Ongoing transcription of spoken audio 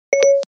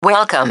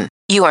Welcome.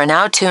 You are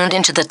now tuned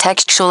into the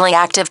Textually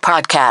Active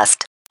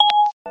podcast.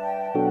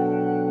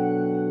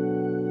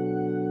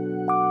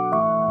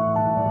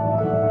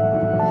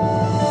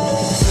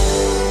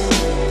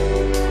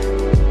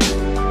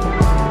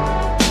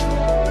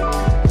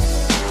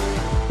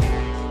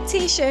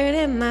 T-shirt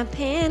and my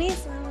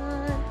panties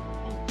on.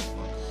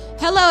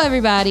 Hello,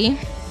 everybody.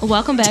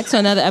 Welcome back to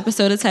another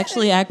episode of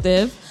Textually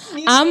Active.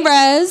 I'm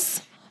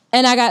Rez,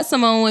 and I got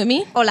Simone with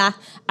me. Hola.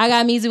 I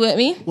got Meezy with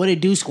me. What it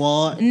do,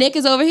 squad? Nick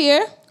is over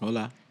here.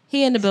 Hola.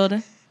 He in the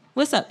building.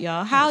 What's up,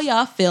 y'all? How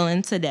y'all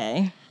feeling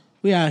today?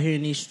 We out here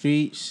in these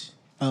streets.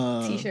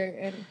 T-shirt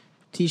and...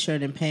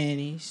 T-shirt and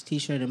panties,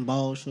 T-shirt and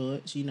ball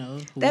shorts, you know.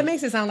 That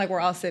makes it sound like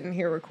we're all sitting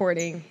here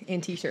recording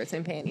in T-shirts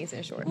and panties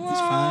and shorts. It's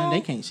fine. They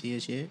can't see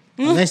us yet.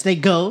 Unless they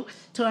go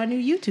to our new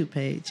YouTube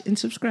page and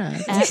subscribe.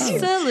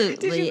 Absolutely.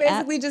 Did you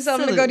basically just tell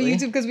them to go to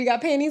YouTube because we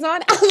got panties on?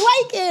 I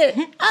like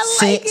it. I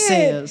like Sex it.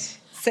 sales.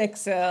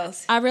 Sex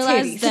sales. I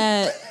realized Titties.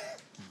 that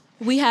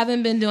we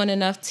haven't been doing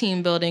enough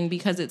team building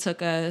because it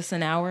took us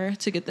an hour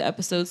to get the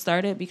episode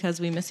started because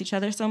we miss each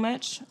other so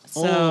much.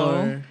 So,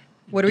 Or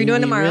What are we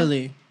doing tomorrow?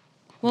 Really?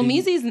 well,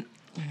 Meezy's...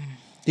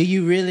 Do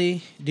you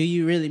really?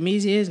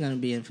 Meezy is going to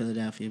be in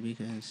Philadelphia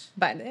because...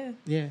 By then.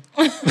 Yeah.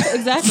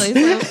 Exactly.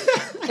 So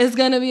it's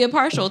going to be a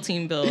partial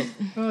team build.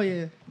 Oh,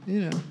 yeah.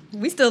 You know.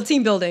 We still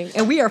team building,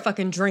 and we are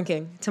fucking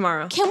drinking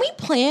tomorrow. Can we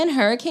plan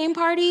hurricane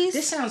parties?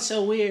 This sounds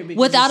so weird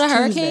because Without it's a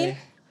hurricane? Tuesday.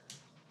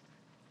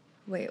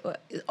 Wait,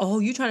 what? Oh,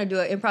 you trying to do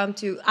an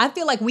impromptu? I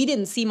feel like we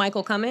didn't see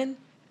Michael coming,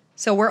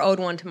 so we're owed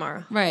one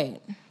tomorrow.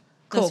 Right.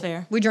 Cool. That's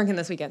fair. We drinking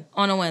this weekend.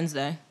 On a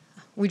Wednesday.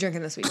 We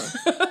drinking this weekend.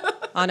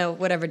 On a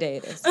whatever day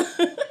it is.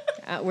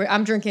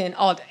 I'm drinking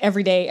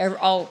every day,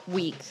 all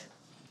week.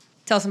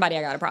 Tell somebody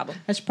I got a problem.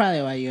 That's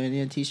probably why you're in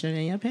your T-shirt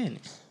and your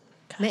panties.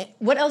 Man,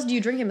 what else do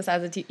you drink in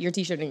besides your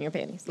T-shirt and your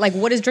panties? Like,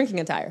 what is drinking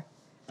attire?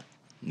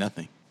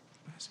 Nothing.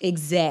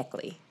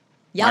 Exactly.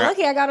 Y'all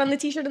lucky I got on the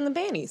T-shirt and the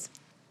panties.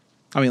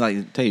 I mean, like,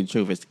 to tell you the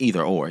truth, it's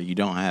either or. You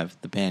don't have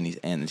the panties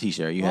and the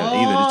T-shirt. You have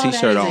either the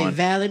T-shirt that is on. a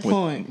valid with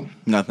point.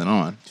 Nothing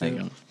on. True. You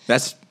know,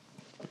 that's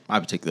my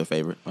particular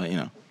favorite. But, you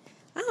know.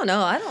 I don't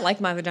know. I don't like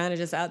my vagina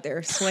just out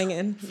there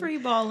swinging. Free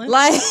balling.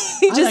 Like,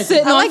 like just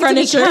sitting on on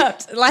furniture.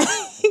 furniture. Like,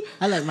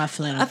 I like my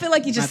flannel. I feel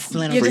like you just- my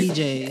flannel you're just-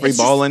 PJs. Free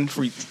balling,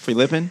 free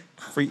lipping.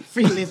 Free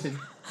lipping.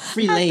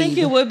 Free I laid. think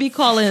it would be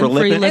calling For free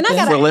lipping? and lipping.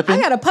 I For lipping?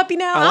 got a puppy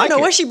now. I like don't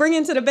know it. what she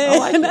bringing to the bed. I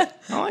like it.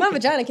 I like my it.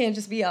 vagina can't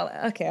just be all.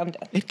 Okay, I'm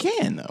done. It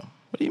can, though.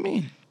 What do you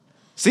mean?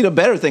 See, the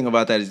better thing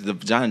about that is the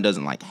vagina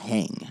doesn't, like,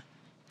 hang.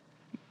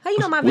 How you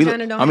know my We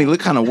vagina look, don't? I mean, we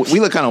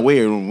look kind of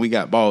weird when we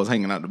got balls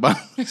hanging out the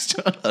bottom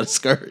of the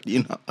skirt,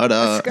 you know. Or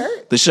the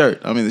skirt? The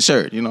shirt. I mean, the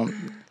shirt, you know.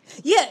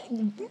 Yeah,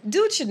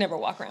 dudes should never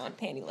walk around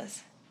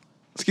pantyless.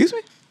 Excuse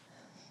me?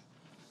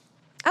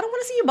 I don't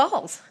want to see your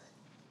balls.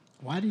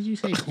 Why did you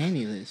say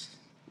pantyless?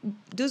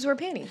 Dudes wear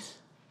panties.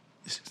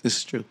 This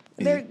is true.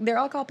 They're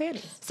all called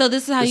panties. So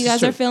this is how This you is guys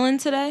true. are feeling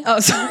today? Oh,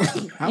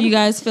 sorry. You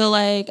guys feel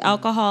like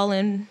alcohol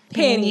and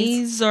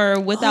panties or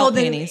without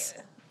panties?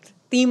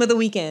 Theme of the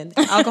weekend: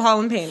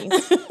 alcohol and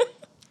panties.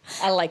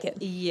 I like it.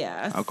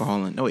 Yes.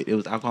 Alcohol and it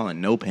was alcohol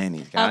and no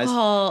panties, guys.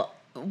 Alcohol.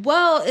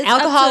 Well, it's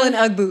Alcohol up and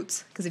to, UGG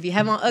boots. Because if you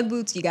have on UGG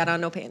boots, you got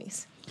on no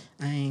panties.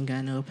 I ain't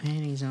got no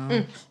panties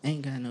on.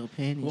 Ain't got no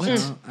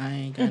panties on. I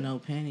ain't got no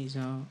panties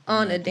on.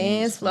 On the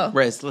dance floor.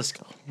 Rez, let's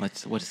go.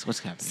 What's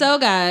happening? So,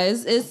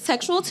 guys, it's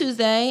Sexual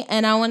Tuesday,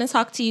 and I want to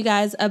talk to you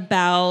guys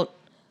about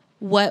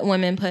what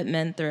women put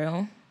men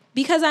through.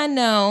 Because I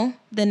know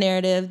the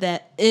narrative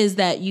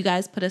that you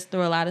guys put us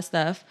through a lot of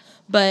stuff.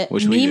 But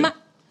Which we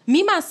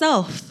do.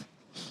 myself,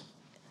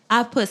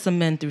 I've put some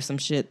men through some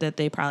shit that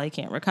they probably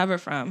can't recover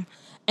from.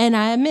 And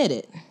I admit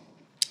it.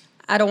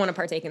 I don't want to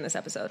partake in this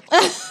episode.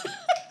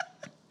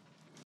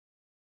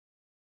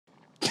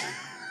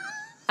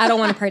 I don't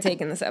want to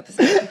partake in this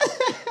episode.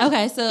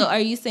 Okay, so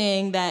are you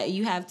saying that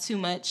you have too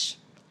much?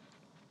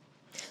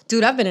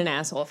 Dude, I've been an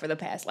asshole for the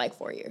past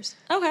 4 years.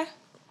 Okay.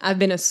 I've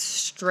been a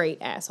straight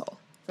asshole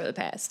for the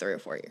past 3 or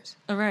 4 years.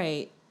 All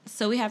right.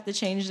 So we have to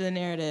change the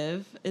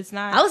narrative. It's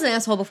not. I was an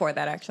asshole before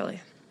that,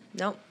 actually.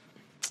 Nope.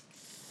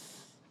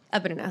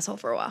 I've been an asshole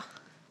for a while.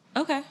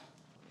 Okay. So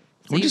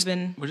We're you've just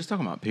been. we're just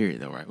talking about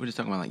period though, right? We're just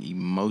talking about like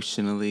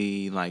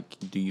emotionally, like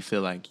do you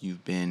feel like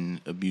you've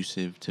been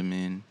abusive to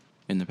men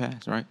in the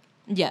past, right?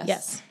 Yes.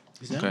 Yes.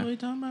 Is that Okay. what we're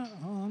talking about?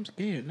 Oh, I'm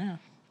scared now.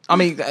 I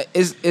mean,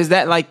 is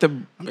that like that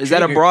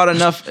a broad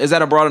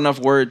enough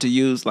word to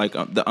use like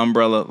the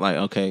umbrella? Like,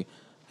 okay,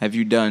 have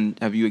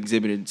you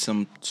exhibited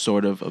some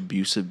sort of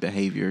abusive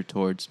behavior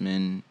towards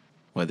men,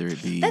 whether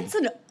it be? That's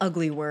an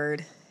ugly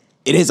word.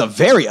 It is a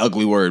very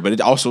ugly word, but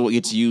it also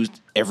gets used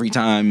every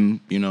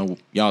time, you know,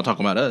 y'all talk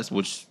about us,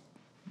 which,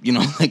 you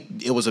know, like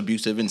it was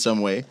abusive in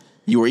some way.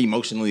 You were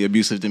emotionally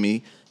abusive to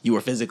me. You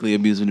were physically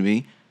abusive to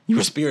me. You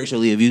were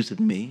spiritually abusive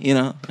to me, you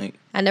know? Like,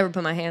 I never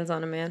put my hands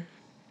on a man.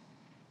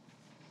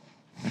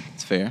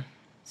 it's fair,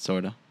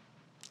 sort of.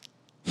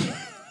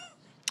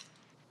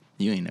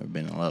 You ain't never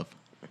been in love.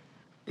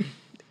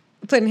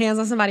 Putting hands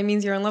on somebody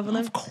means you're in love with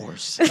them? Of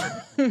course.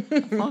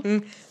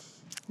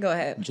 Go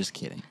ahead. I'm just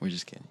kidding. We're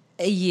just kidding.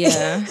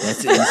 Yeah.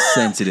 That's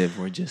insensitive.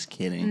 We're just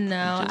kidding.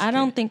 No, We're just I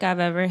don't kidding. think I've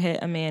ever hit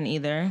a man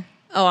either.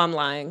 Oh, I'm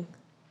lying.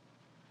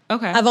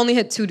 Okay. I've only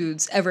hit 2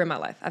 dudes ever in my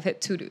life. I've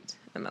hit 2 dudes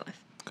in my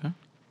life. Okay.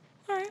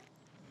 All right.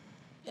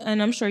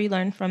 And I'm sure you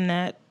learned from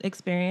that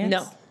experience.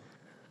 No.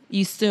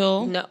 You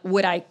still? No.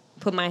 Would I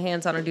put my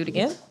hands on a dude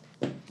again?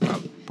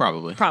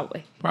 Probably.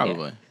 Probably.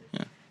 Probably. Yeah.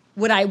 Yeah.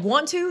 Would I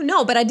want to?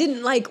 No, but I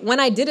didn't when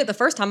I did it the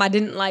first time, I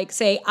didn't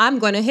say, I'm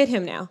going to hit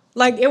him now.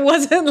 It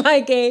wasn't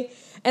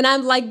and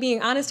I'm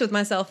being honest with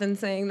myself and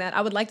saying that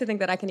I would like to think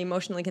that I can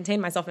emotionally contain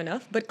myself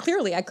enough, but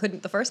clearly I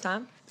couldn't the first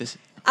time.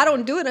 I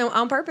don't do it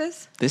on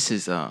purpose. This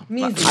is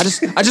Music. I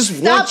just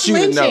Stop want you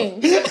to flinching.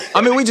 know. I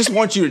mean, we just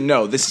want you to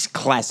know this is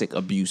classic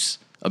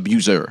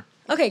abuser.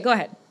 Okay, go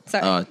ahead.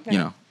 Sorry.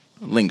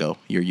 Lingo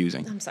you're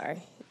using. I'm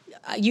sorry.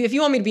 If you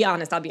want me to be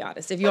honest, I'll be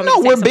honest. If you want me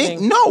to say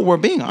we're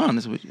being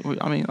honest.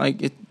 I mean,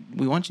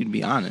 we want you to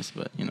be honest,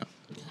 but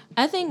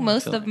I think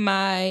most of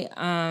my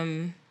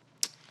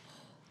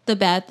the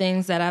bad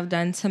things that I've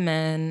done to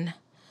men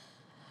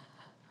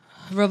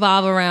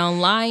revolve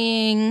around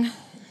lying,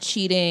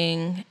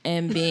 cheating,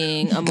 and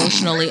being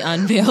emotionally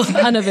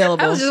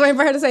unavailable. I was just waiting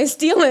for her to say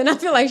stealing. I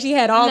feel like she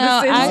had all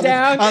the sins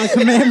down. All the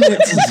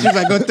commandments. See if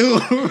I go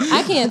through.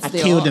 I can't steal.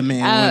 I killed a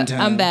man one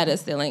time. I'm bad at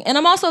stealing. And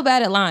I'm also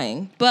bad at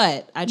lying,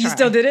 but I try. You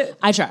still did it?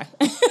 I try.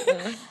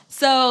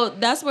 So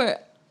that's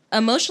where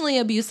emotionally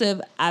abusive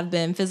I've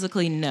been,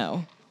 physically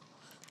no.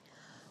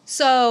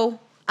 So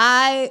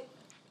I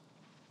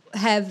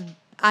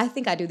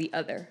think I do the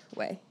other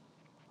way.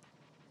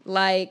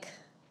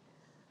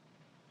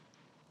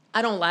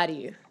 I don't lie to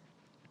you.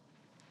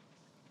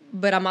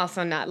 But I'm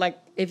also not,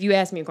 if you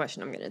ask me a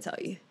question, I'm going to tell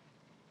you.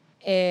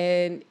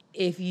 And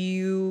if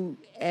you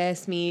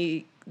ask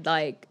me,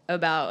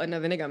 about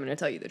another nigga, I'm going to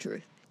tell you the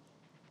truth.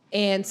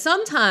 And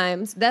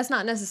sometimes that's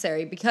not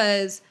necessary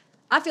because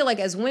I feel like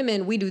as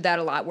women, we do that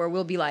a lot where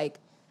we'll be like,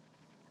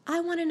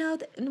 I want to know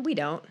that. And we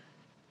don't.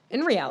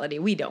 In reality,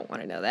 we don't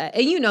want to know that.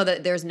 And you know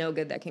that there's no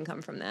good that can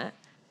come from that.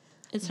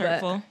 It's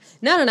hurtful.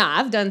 No.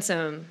 I've done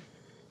some,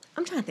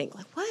 I'm trying to think,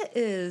 what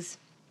is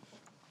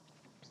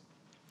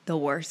the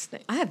worst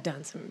thing? I have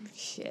done some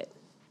shit.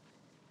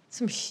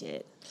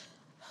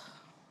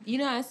 You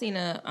know, I seen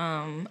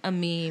a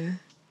meme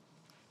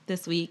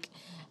this week,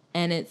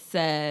 and it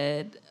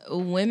said,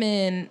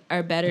 women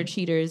are better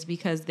cheaters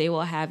because they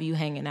will have you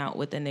hanging out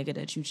with the nigga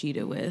that you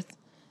cheated with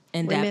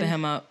and dapping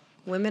him up.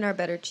 Women are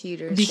better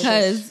cheaters.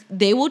 Because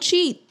they will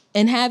cheat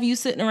and have you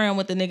sitting around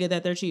with the nigga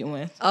that they're cheating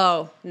with.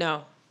 Oh,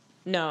 no.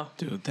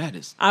 Dude, that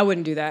is... I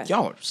wouldn't do that.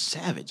 Y'all are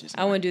savages.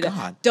 I wouldn't do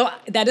that.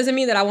 That doesn't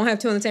mean that I won't have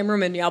 2 in the same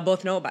room and y'all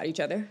both know about each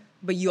other.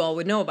 But you all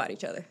would know about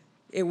each other.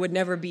 It would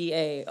never be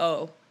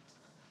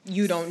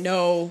you don't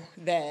know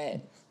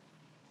that.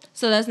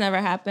 So that's never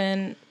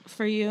happened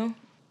for you?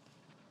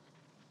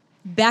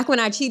 Back when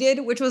I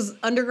cheated, which was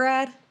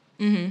undergrad?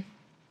 Mm-hmm.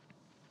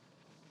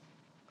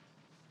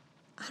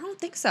 I don't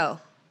think so.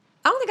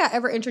 I don't think I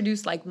ever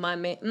introduced my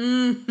man.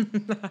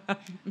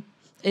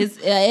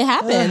 It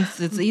happens.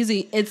 It's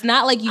easy. It's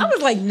not like you... I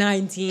was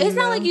 19. It's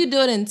not like you do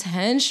it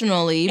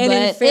intentionally, And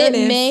in but fairness,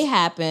 it may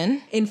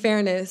happen. In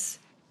fairness,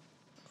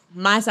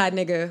 my side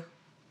nigga,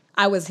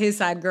 I was his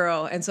side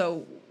girl, and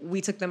so we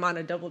took them on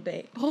a double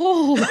date.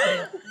 Oh.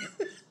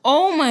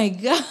 Oh my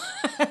God.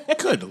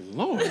 Good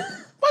Lord.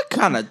 What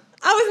kind of...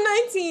 I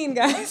was 19,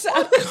 guys.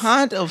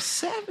 kind of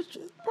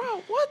savages?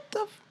 Bro, what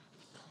the...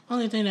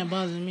 Only thing that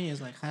bothers me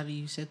is how do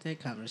you set that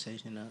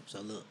conversation up?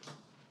 So look,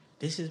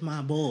 this is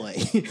my boy.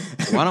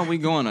 Why don't we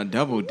go on a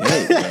double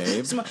date,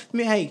 babe?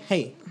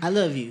 Hey, I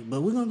love you,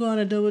 but we're gonna go on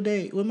a double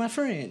date with my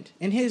friend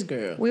and his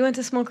girl. We went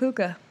to smoke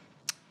hookah.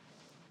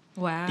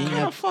 Wow. What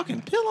kind of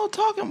fucking pillow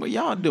talking what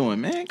y'all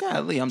doing, man?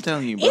 Golly, I'm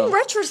telling you, bro. In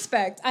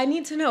retrospect, I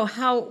need to know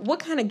what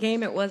kind of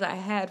game it was I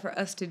had for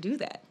us to do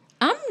that.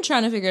 I'm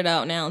trying to figure it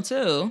out now,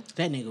 too.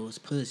 That nigga was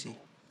pussy.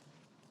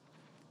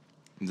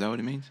 Is that what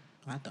it means?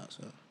 I thought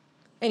so.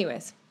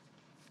 Anyways.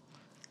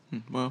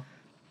 Well.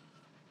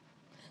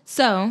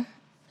 So,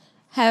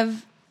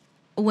 have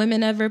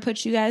women ever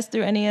put you guys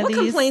through any of What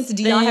these complaints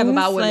do y'all have things?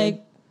 about women?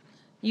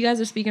 You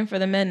guys are speaking for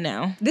the men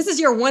now. This is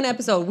your one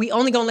episode. We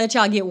only gonna let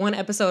y'all get one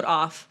episode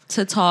off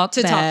To talk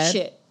bad. talk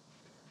shit.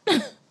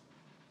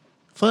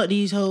 Fuck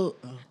these hoes.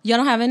 Y'all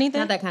don't have anything?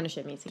 Not that kind of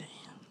shit, Meezy.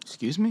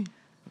 Excuse me?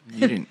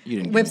 You didn't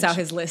give Whips me out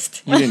his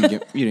list. You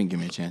didn't give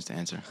me a chance to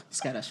answer. It's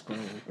got a scroll.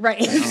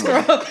 Right.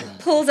 Scroll.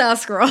 Pulls out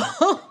scroll.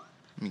 Let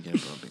me get a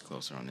little bit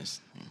closer on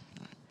this.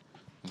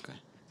 Okay.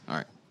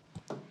 All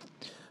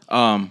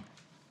right.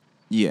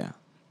 Yeah.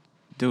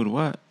 Dude,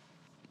 what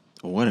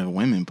have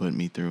women put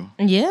me through?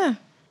 Yeah.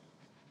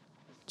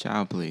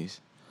 Child,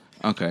 please.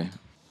 Okay.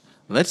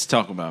 Let's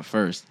talk about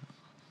first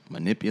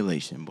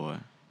manipulation, boy.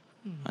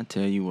 I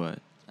tell you what.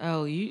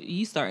 Oh,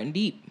 you starting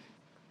deep.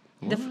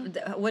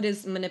 What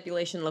does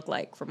manipulation look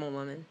like from a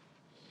woman?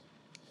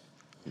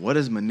 What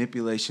does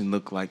manipulation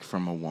look like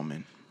from a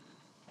woman?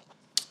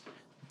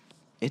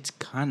 It's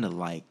kind of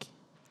like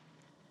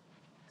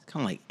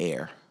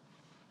air.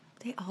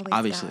 They always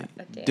Obviously.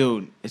 got a dick.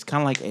 Dude, it's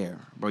kind of like air.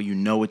 Bro, you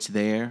know it's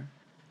there,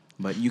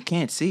 but you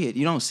can't see it.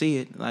 You don't see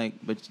it, like,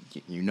 but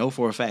you know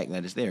for a fact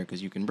that it's there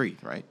because you can breathe,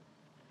 right?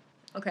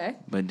 Okay.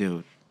 But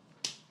dude,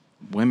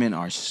 women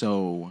are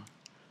so.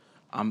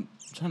 I'm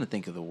trying to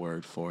think of the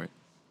word for it.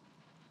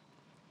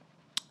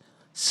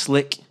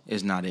 Slick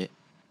is not it.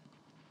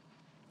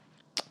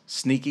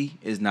 Sneaky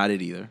is not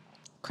it either.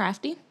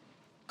 Crafty.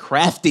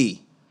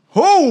 Crafty.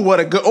 Oh, what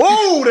a good.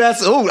 Oh,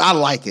 that's. Oh, I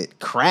like it.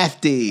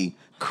 Crafty.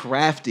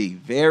 Crafty.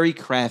 Very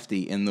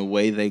crafty in the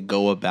way they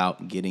go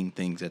about getting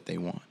things that they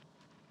want.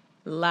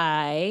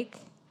 Like,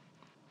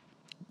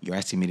 You're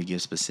asking me to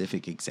give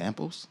specific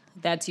examples?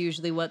 that's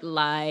usually what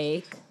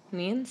like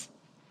means.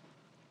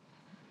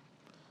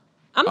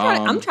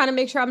 I'm trying to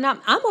make sure I'm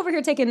over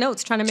here taking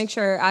notes, trying to make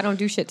sure I don't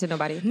do shit to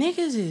nobody.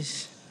 Niggas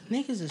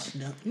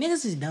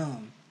is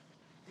dumb.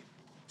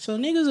 So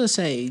niggas will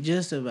say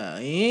just about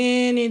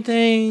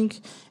anything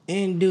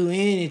and do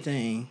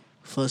anything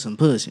for some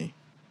pussy.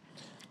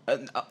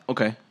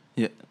 Okay.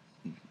 Yeah.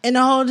 And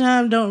the whole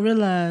time don't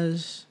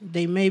realize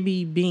they may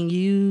be being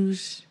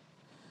used.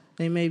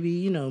 They may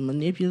be,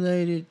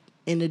 manipulated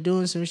into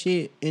doing some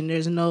shit, and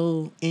there's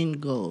no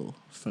end goal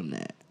from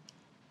that.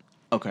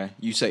 Okay.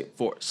 You say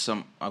for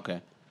some.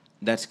 Okay.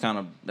 That's kind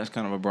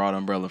of a broad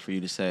umbrella for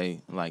you to say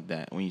like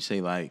that. When you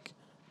say like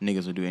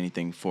niggas will do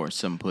anything for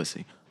some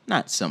pussy,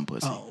 not some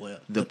pussy. Oh, well.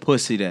 The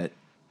pussy that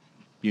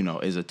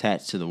is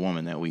attached to the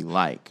woman that we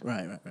like.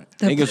 Right.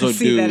 Niggas will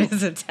do that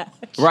is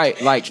attached. right.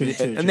 Like True.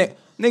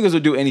 niggas will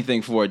do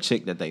anything for a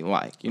chick that they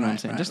like. You know what I'm Right,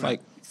 saying? right, Just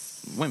right.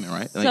 like women,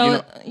 right? Like,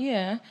 So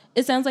yeah,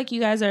 it sounds like you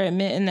guys are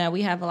admitting that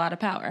we have a lot of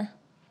power.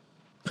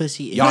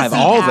 Pussy is y'all have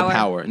Pussy all power. the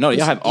power. No, y'all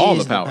Pussy have all the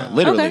is the power. power.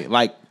 Literally. Okay.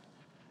 Like,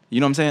 you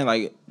know what I'm saying?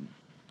 Like,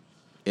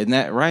 isn't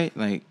that right?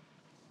 Like,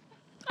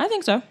 I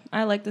think so.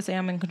 I like to say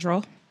I'm in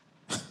control.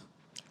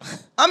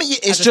 I mean,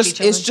 it's just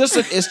be it's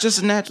just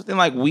a natural thing.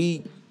 Like,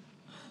 we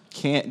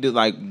can't do,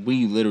 like,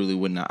 we literally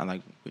would not,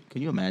 like,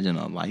 could you imagine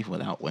a life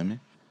without women?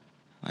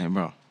 Like,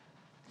 bro.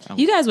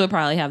 You guys would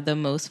probably have the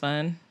most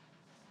fun.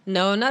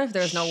 No, not if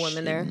there's no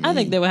women there. I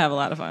think they would have a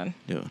lot of fun.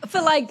 Dude.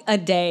 For like a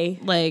day,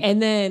 Like-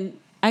 and then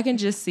I can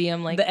just see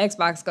them like, the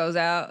Xbox goes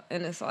out,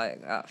 and it's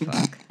like, oh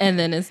fuck, and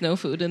then it's no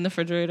food in the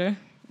refrigerator.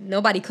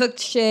 nobody cooked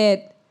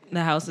shit,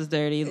 The house is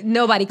dirty.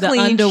 nobody The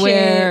cleaned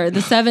underwear, shit.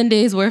 the 7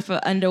 days worth of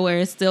underwear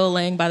is still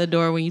laying by the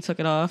door when you took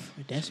it off.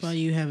 That's why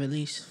you have at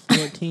least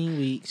 14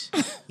 weeks.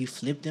 You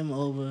flip them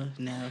over.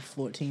 Now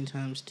 14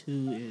 times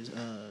 2 is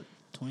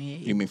 28.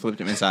 You mean flipped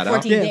them inside out?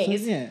 14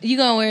 days. Yeah. You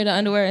gonna wear the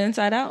underwear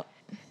inside out?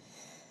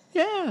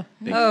 Yeah.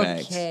 Big Okay.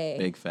 facts.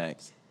 Big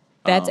facts.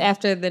 That's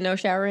after the no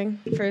showering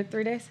for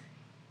 3 days.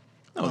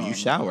 No, you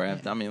shower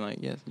after. I mean, like,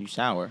 yes, you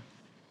shower.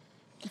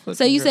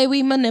 So you say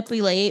we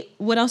manipulate.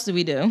 What else do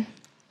we do?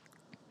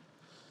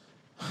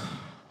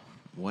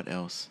 What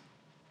else?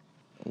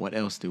 What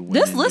else do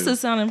women This list do? is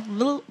sounding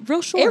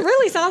real short. It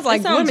really sounds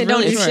like sounds women don't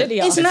really do short. shit to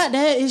y'all. It's not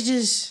that. It's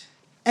just,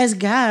 as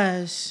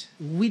guys,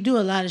 we do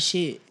a lot of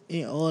shit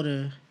in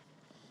order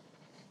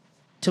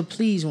to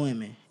please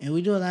women. And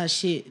we do a lot of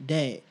shit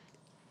that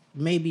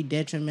may be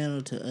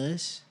detrimental to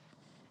us.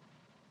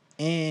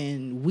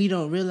 And we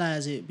don't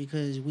realize it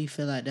because we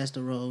feel like that's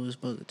the role we're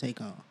supposed to take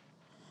on.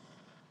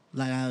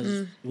 Like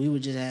we were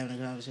just having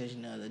a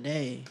conversation the other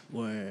day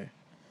where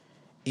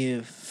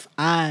if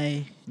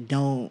I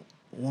don't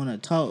want to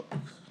talk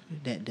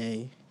that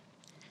day,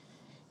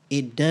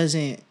 it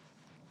doesn't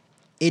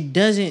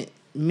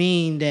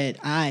mean that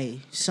I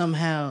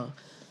somehow.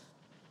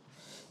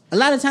 A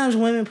lot of times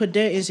women put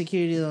their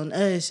insecurities on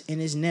us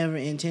and it's never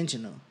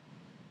intentional.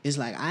 It's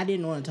like, I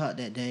didn't want to talk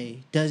that day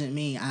doesn't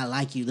mean I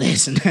like you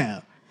less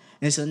now.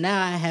 And so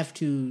now I have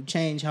to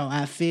change how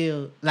I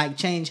feel, like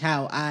change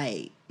how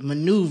I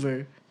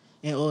maneuver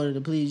in order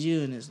to please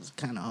you, and it's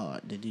kind of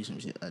hard to do some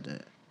shit like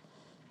that.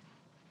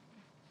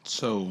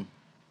 So,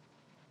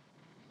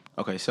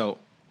 okay, so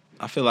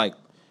I feel like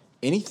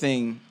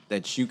anything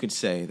that you could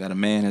say that a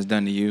man has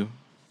done to you,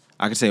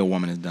 I could say a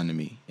woman has done to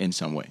me in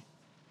some way,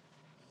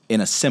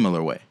 in a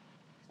similar way.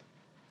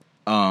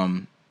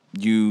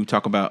 You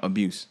talk about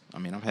abuse. I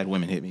mean, I've had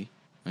women hit me.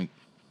 Like,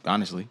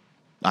 honestly,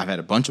 I've had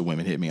a bunch of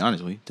women hit me.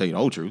 Honestly, tell you the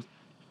whole truth.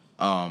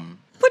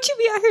 What you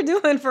be out here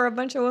doing for a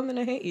bunch of women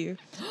to hate you?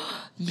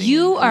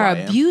 You who are I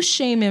am. abuse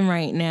shaming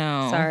right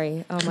now.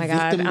 Sorry. Oh my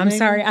God. Victim I'm blaming?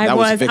 sorry. I That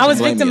was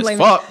victim as blaming.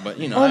 fuck, but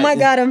you know. Oh my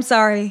God. I'm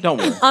sorry. Don't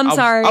worry. I'm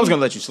sorry. I was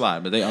gonna let you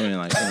slide, but I mean,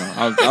 like, you know,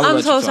 I'll I'm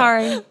let so you slide.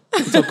 sorry.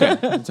 It's okay.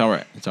 It's all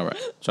right. It's all right.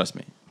 Trust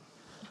me.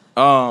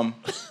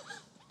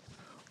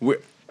 We're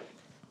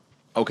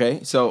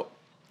okay. So,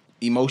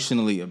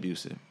 emotionally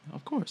abusive.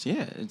 Of course,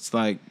 yeah. It's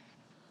like,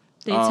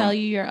 They tell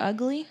you you're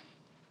ugly.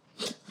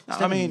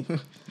 I mean,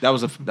 that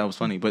was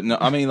funny, but no,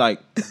 I mean, like,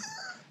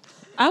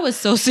 I was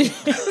so serious.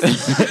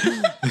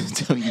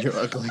 tell you you're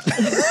ugly.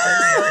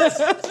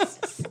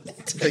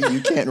 Tell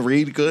you can't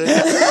read good.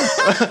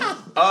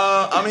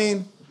 I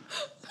mean,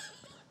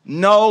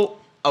 no.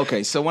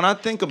 Okay, so when I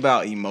think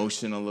about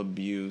emotional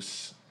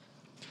abuse,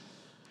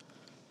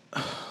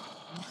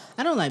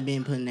 I don't like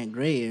being put in that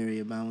gray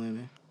area by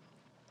women.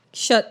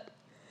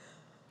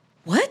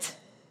 What?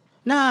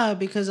 Nah,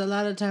 because a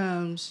lot of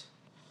times,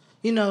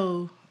 you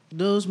know,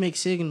 those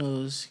mixed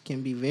signals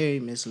can be very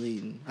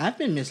misleading. I've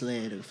been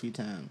misled a few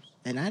times,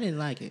 and I didn't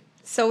like it.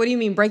 So what do you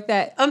mean?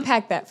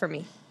 Unpack that for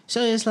me.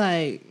 So it's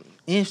like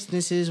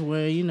instances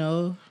where, you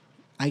know,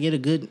 I get a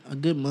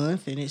good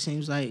month, and it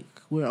seems like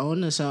we're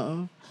on to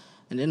something,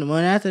 and then the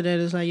month after that,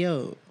 it's like,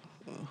 yo,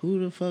 who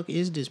the fuck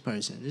is this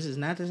person? This is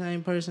not the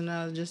same person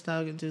I was just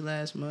talking to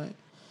last month.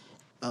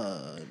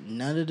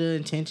 None of the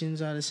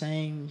intentions are the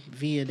same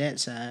via that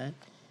side.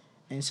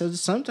 And so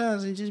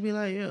sometimes it just be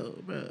like, yo,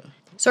 bro.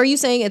 So are you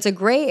saying it's a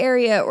gray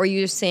area, or are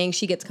you just saying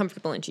she gets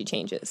comfortable and she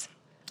changes?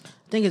 I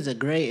think it's a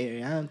gray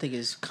area. I don't think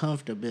it's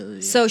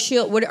comfortability. So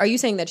are you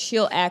saying that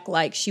she'll act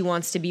like she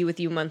wants to be with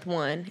you month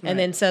 1, and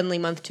then suddenly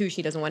month 2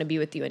 she doesn't want to be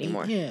with you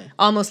anymore? Yeah.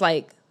 Almost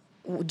like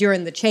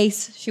during the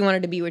chase she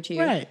wanted to be with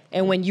you. Right.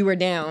 And when you were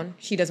down,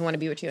 she doesn't want to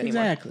be with you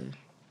anymore. Exactly.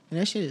 And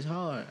that shit is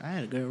hard. I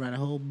had a girl write a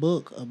whole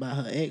book about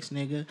her ex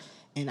nigga,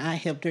 and I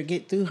helped her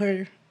get through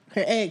her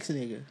ex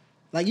nigga.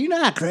 Like, you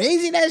know how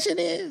crazy that shit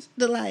is?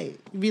 To like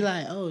be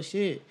like, oh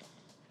shit,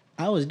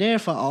 I was there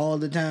for all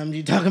the times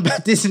you talking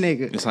about this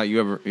nigga. It's like you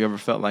ever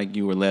felt like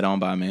you were led on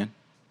by a man?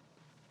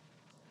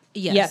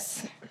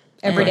 Yes.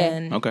 Every day.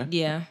 And, Okay.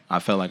 Yeah. I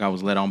felt like I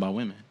was led on by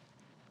women.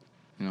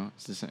 You know,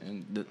 it's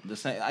the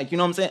same. Like, you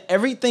know what I'm saying?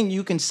 Everything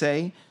you can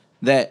say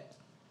that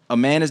a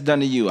man has done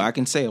to you, I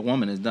can say a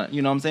woman has done.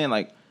 You know what I'm saying?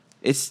 Like,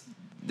 this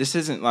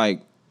is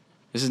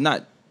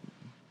not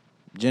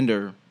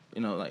gender.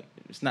 You know, like,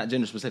 it's not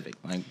gender specific.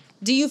 Like,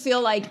 Do you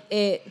feel like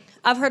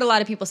I've heard a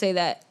lot of people say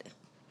that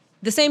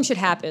the same shit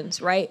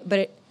happens, right? But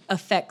it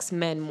affects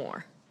men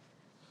more.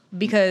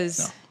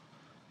 Because...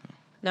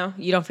 No,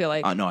 you don't feel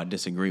like... no, I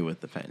disagree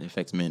with the fact it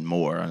affects men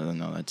more. I don't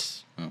know.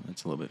 That's a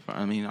little bit far.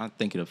 I mean, I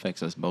think it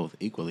affects us both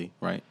equally,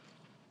 right?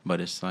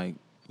 But it's like,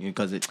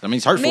 because it's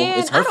hurtful. Man,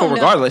 it's hurtful I don't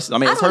know. regardless. I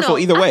mean, it's don't hurtful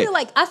know. either way.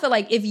 I feel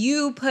like if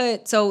you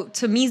put... So,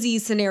 to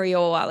Mizi's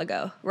scenario a while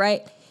ago,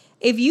 right?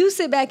 If you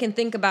sit back and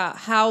think about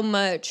how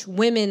much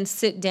women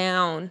sit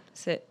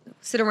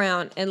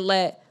around and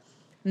let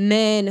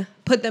men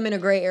put them in a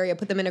gray area,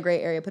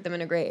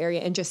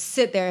 and just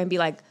sit there and be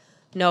like,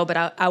 no,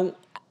 but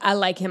I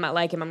like him, I'm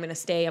going to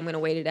stay, I'm going to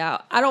wait it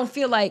out. I don't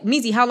feel like...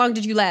 Mizi, how long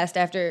did you last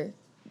after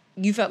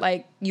you felt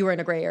like you were in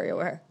a gray area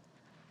with her?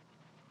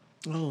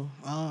 Oh,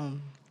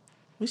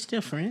 we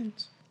still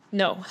friends.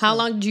 No. How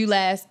long did you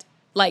last,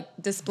 like,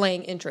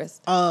 displaying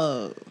interest?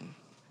 Until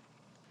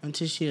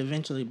she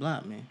eventually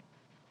blocked me.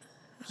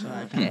 So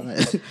I kind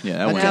of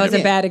Yeah, That was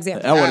a bad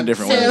example. That went a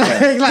different way. Was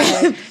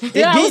I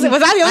the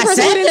only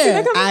person who didn't see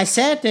that coming? I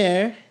sat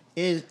there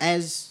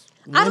as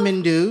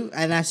women do,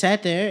 and I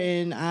sat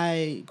there and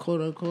I quote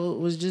unquote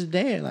was just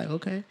there. Like,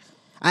 okay.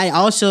 I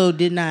also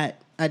didn't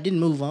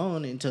move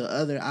on into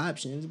other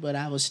options, but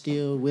I was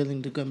still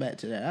willing to come back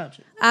to that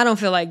option. I don't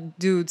feel like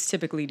dudes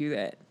typically do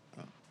that.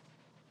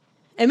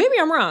 And maybe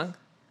I'm wrong,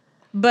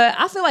 but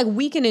I feel like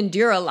we can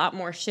endure a lot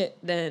more shit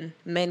than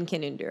men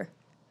can endure.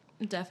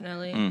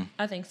 Definitely.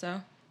 I think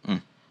so.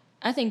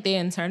 I think they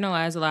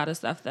internalize a lot of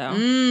stuff,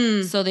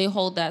 though. So they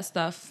hold that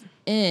stuff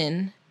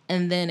in,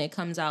 and then it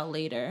comes out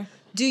later.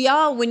 Do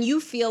y'all, when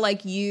you feel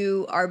like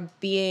you are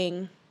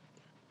being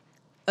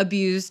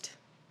abused,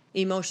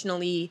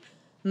 emotionally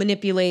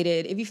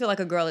manipulated, if you feel like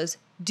a girl is,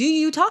 do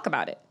you talk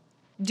about it?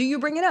 Do you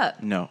bring it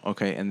up? No,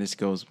 okay, and this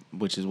goes,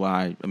 which is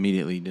why I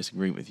immediately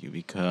disagree with you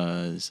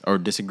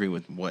disagree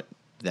with what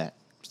that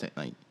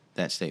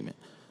statement.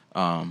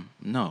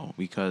 No,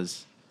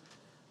 because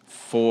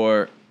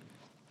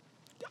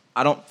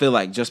I don't feel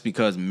like just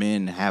because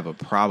men have a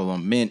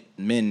problem,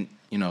 men,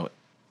 you know,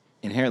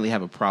 inherently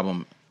have a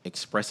problem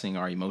expressing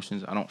our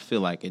emotions. I don't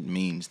feel like it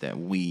means that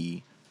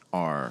we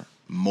are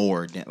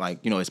more,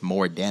 it's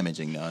more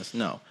damaging to us.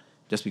 No,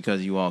 just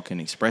because you all can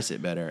express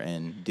it better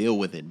and deal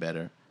with it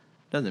better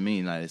doesn't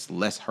mean that it's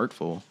less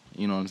hurtful.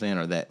 You know what I'm saying?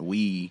 Or that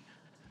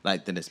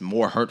that it's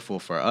more hurtful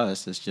for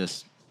us. It's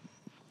just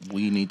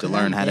we need to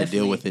learn how to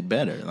deal with it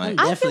better. Like,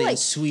 I feel definitely like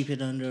sweep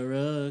it under a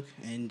rug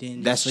and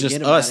then that's forget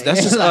just about us. it.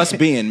 That's just Like, us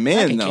being I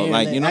men, can though. care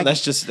Like, less. you know,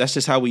 that's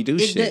just how we do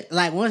shit.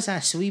 Like, once I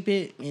sweep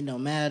it, it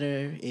don't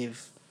matter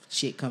if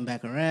shit come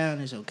back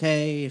around. It's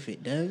okay. If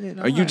it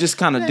doesn't, Or you just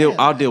kind of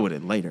I'll deal with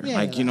it later. Yeah,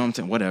 like, you know what I'm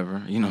saying?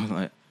 Whatever. You know,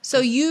 like. So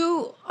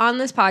you, on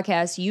this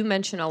podcast, you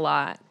mention a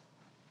lot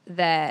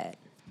that,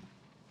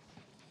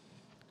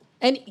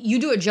 and you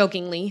do it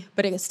jokingly,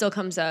 but it still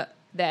comes up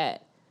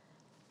that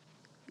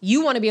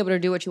you want to be able to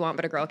do what you want,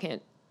 but a girl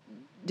can't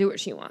do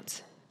what she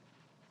wants.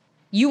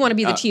 You want to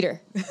be the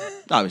cheater.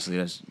 Obviously,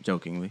 that's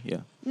jokingly, yeah.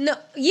 No,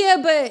 yeah,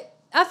 but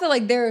I feel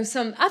like there is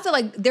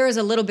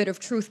a little bit of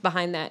truth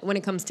behind that when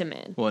it comes to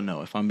men. Well,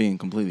 no, if I'm being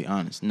completely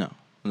honest, no.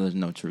 There's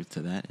no truth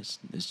to that. It's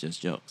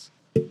just jokes.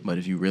 But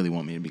if you really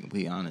want me to be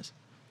completely honest,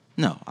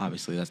 no,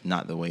 obviously that's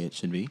not the way it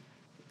should be.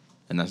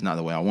 And that's not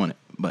the way I want it.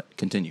 But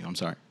continue, I'm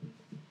sorry.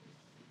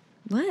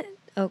 What?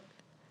 Oh,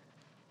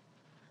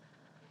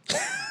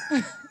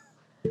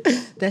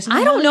 That's I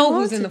not don't how know he who's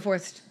wants in it. the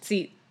fourth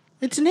seat.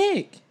 It's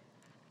Nick.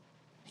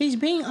 He's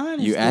being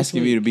honest. You this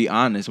asking me week. to be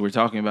honest. We're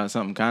talking about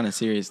something kind of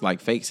serious,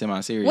 like fake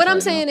semi-serious. What I'm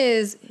right saying now.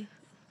 is,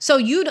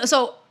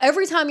 so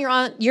every time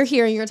you're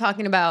here and you're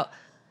talking about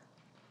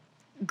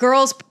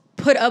girls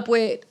put up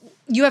with.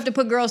 You have to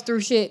put girls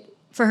through shit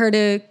for her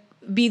to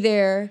be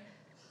there.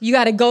 You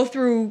got to go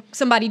through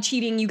somebody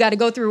cheating. You got to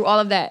go through all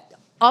of that.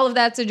 All of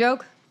that's a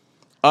joke.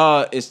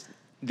 It's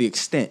the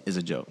extent is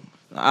a joke.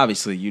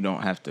 Obviously, you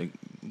don't have to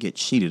get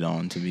cheated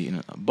on to be,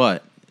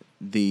 but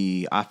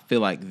I feel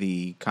like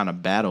the kind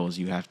of battles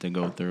you have to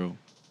go through.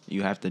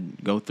 You have to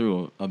go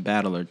through a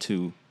battle or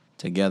two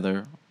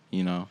together.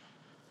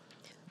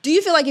 Do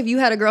you feel like if you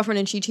had a girlfriend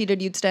and she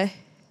cheated, you'd stay?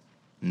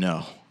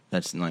 No,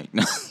 that's like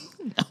no.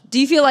 Do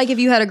you feel like if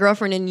you had a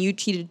girlfriend and you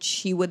cheated,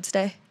 she would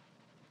stay?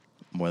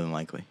 More than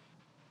likely.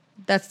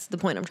 That's the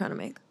point I'm trying to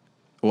make.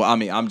 Well, I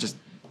mean, I'm just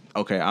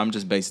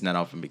basing that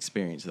off of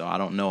experience, though. I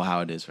don't know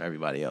how it is for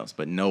everybody else,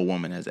 but no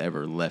woman has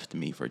ever left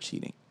me for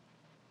cheating.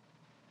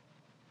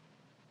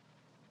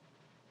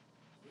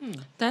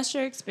 That's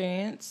your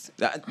experience.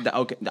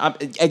 Okay,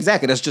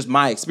 exactly. That's just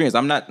my experience.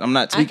 I'm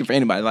not speaking for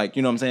anybody. Like,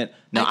 you know what I'm saying?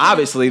 Now,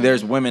 obviously,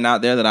 there's women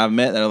out there that I've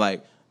met that are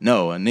like,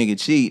 no, a nigga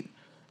cheat,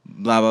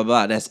 blah blah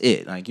blah. That's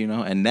it. Like,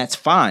 and that's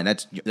fine.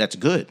 That's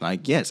good.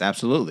 Like, yes,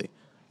 absolutely.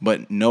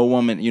 But no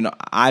woman,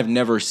 I've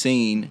never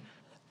seen.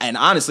 And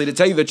honestly, to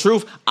tell you the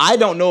truth, I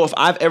don't know if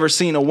I've ever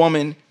seen a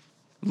woman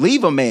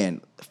leave a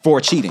man for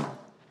cheating.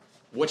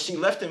 What she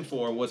left him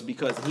for was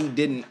because he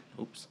didn't.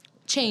 Oops.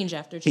 Change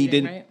after cheating,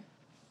 didn't, right?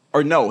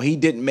 Or no, he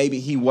didn't. Maybe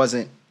he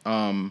wasn't.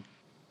 I'm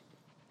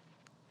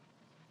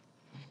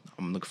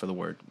looking for the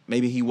word.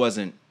 Maybe he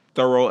wasn't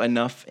thorough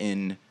enough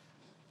in,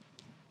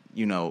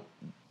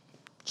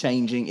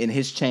 changing in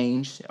his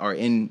change or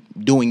in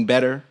doing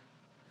better.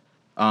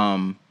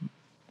 And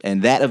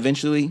that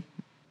eventually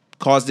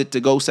caused it to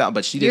go south.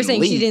 But she didn't. You're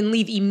saying leave. she didn't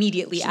leave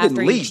immediately She after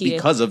didn't he leave cheated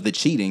because of the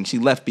cheating. She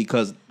left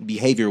because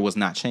behavior was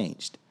not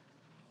changed.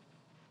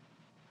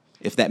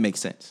 If that makes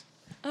sense.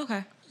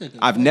 Okay.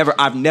 I've never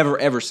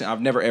ever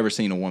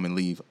seen a woman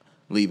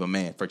leave a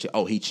man for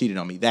he cheated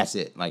on me. That's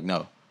it. Like,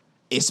 no.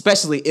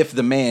 Especially if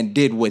the man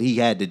did what he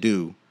had to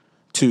do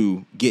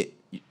to get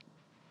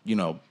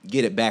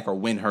it back or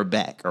win her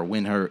back or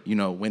win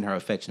her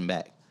affection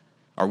back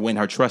or win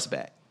her trust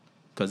back.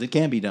 Because it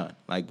can be done.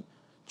 Like,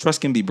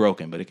 trust can be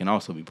broken, but it can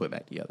also be put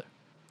back together.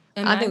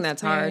 I think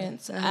that's hard. I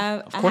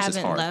course it's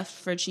haven't hard. left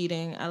for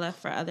cheating. I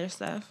left for other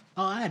stuff.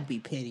 Oh, I'd be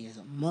petty as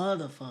a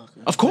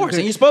motherfucker. Of course,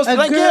 and you're supposed to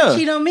a girl yeah.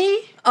 cheat on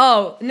me?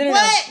 Oh, no.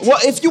 Well,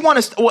 if you want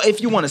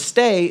to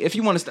stay,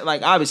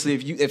 like obviously,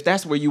 if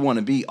that's where you want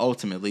to be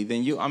ultimately,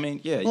 then you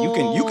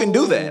can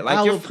do that. Like,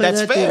 I would put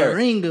that's her through the fair.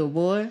 ringer,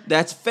 boy.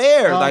 That's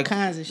fair. All like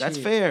kinds of that's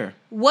shit. fair.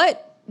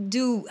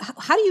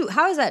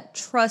 How is that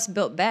trust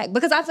built back?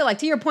 Because I feel like,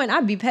 to your point,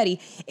 I'd be petty.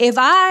 If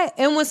I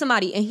am with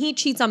somebody and he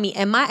cheats on me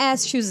and my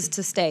ass chooses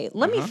to stay,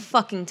 let me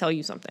fucking tell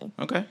you something.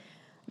 Okay.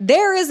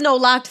 There is no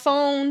locked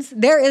phones.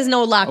 There is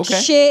no locked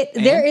Okay. shit.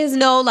 And? There is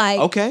no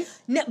Okay.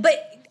 No,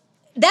 but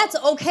that's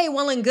okay,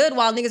 well and good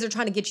while niggas are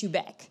trying to get you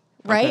back,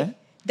 right? Okay.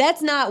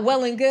 That's not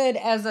well and good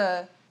as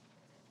a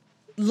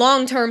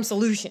long-term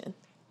solution.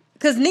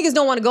 Because niggas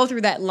don't want to go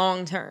through that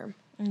long-term.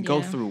 Go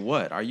Yeah. through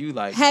what? Are you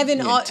like Having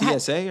being all-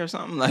 TSA or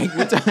something? Like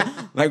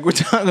we're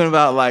talking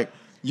about, like,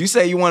 you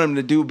say you want him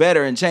to do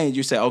better and change.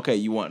 You say, okay,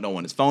 don't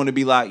want his phone to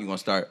be locked. You're gonna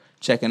start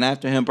checking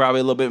after him probably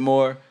a little bit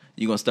more.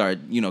 You're gonna start,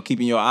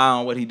 keeping your eye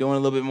on what he's doing a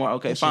little bit more.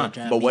 Okay, That fine. shit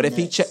drive But me what if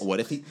he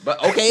nuts.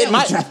 But okay,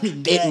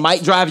 it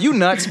might drive you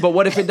nuts. But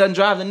what if it doesn't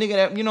drive the nigga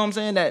that, you know what I'm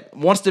saying, that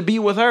wants to be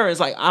with her? It's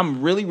like,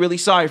 I'm really, really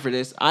sorry for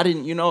this. I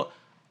didn't,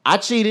 I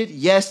cheated.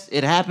 Yes,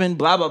 it happened.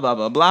 Blah blah blah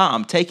blah blah.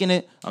 I'm taking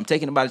it by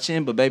the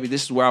chin. But baby,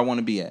 this is where I want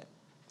to be at.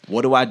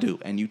 What do I do?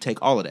 And you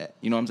take all of that.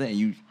 You know what I'm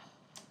saying?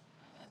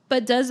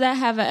 But does that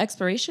have an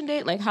expiration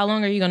date? Like, how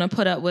long are you going to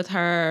put up with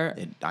her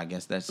I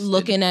guess that's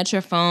looking at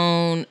your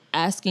phone,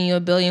 asking you a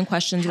billion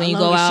questions when How you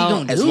long go is she out?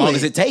 gonna as do long it?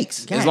 as it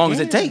takes. God As long as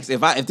it damn. takes. If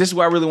this is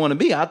where I really want to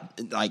be,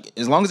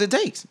 as long as it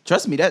takes.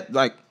 Trust me, that,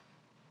 like,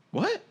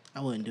 what?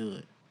 I wouldn't do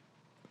it.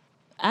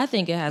 I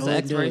think it has I an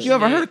wouldn't do it. expiration You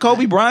ever date. heard of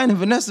Kobe Bryant and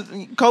Vanessa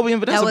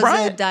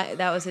Bryant?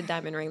 That was a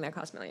diamond ring that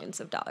cost millions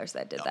of dollars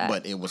that did that.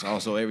 But it was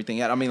also everything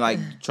else. I mean, like,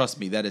 trust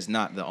me, that is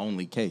not the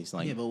only case.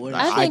 Like, Yeah, but what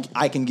like, if-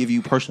 I can give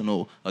you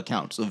personal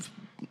accounts of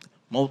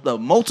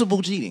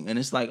multiple cheating, and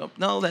it's like,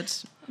 no,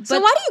 that's So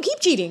why do you keep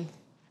cheating?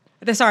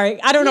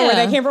 Sorry, I don't know where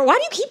Yeah. that came from. Why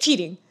do you keep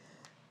cheating?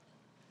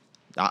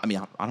 I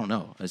mean, I don't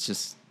know. It's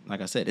just,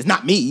 like I said, it's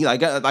not me. Like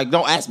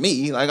don't ask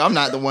me. Like, I'm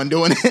not the one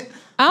doing it.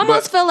 I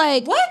almost feel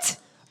like What?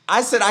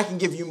 I said I can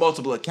give you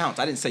multiple accounts.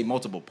 I didn't say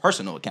multiple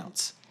personal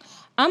accounts.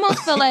 I almost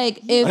feel like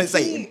I didn't if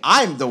say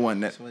I'm the one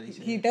that. What he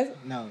said. He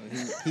doesn't. No,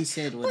 he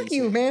said what Fuck he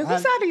you, said. man.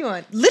 Whose side are you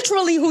on?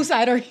 Literally, whose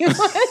side are you on?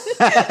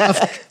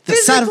 The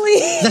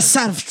Physically.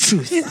 side of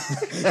truth.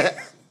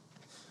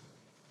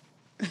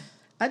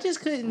 I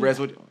just couldn't. Rez,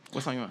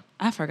 what's on your mind?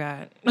 I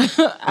forgot.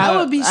 I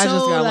would be I just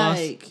so got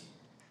lost. like.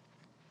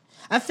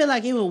 I feel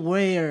like it would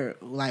wear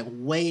like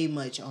way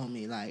much on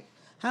me. Like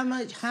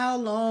how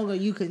long are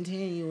you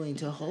continuing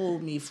to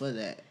hold me for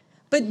that?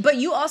 But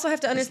you also have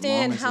to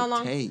understand how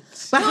long.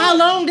 Takes. But how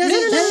long does No,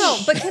 it no.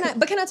 take?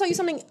 But can I tell you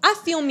something? I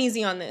feel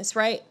measy on this,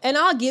 right? And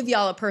I'll give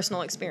y'all a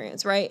personal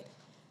experience, right?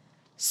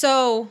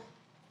 So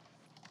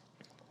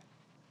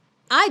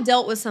I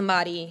dealt with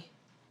somebody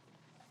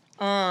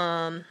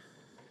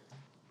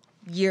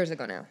years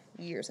ago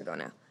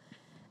now.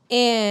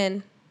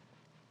 And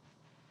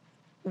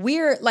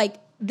we're like,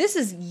 this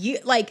is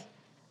like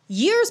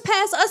years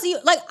past us.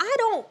 Like, I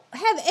don't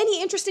have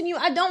any interest in you.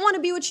 I don't want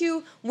to be with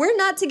you. We're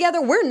not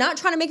together. We're not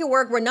trying to make it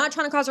work. We're not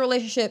trying to cause a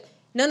relationship.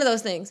 None of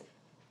those things.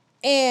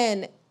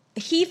 And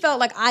he felt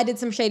like I did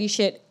some shady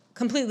shit,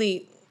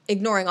 completely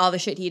ignoring all the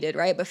shit he did,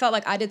 right? But felt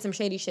like I did some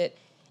shady shit.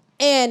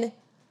 And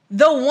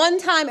the one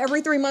time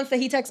every 3 months that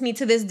he texts me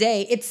to this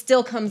day, it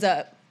still comes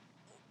up.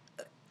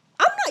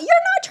 You're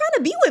not trying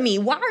to be with me.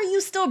 Why are you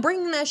still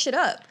bringing that shit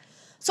up?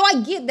 So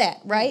I get that,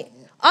 right?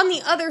 On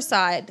the other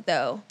side,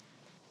 though,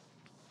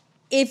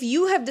 if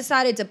you have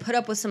decided to put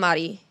up with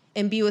somebody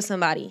and be with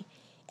somebody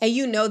and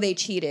you know they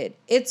cheated,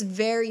 it's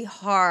very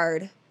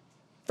hard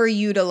for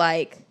you to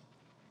like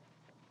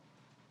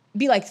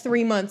be like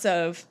 3 months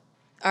of,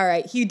 all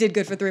right, he did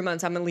good for 3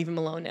 months. I'm going to leave him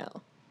alone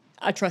now.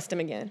 I trust him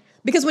again.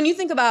 Because when you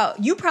think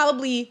about, you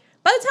probably,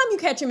 by the time you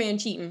catch a man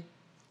cheating,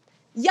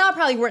 y'all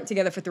probably weren't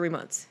together for 3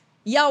 months.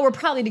 Y'all were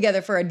probably together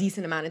for a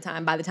decent amount of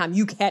time by the time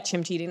you catch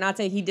him cheating. Not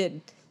saying he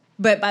did,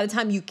 but by the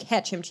time you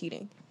catch him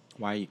cheating.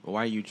 Why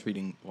are you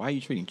treating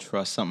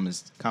trust, something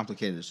as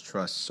complicated as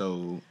trust,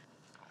 so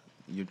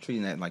you're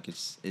treating that like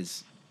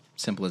it's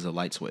simple as a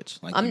light switch,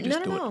 like you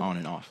just do it on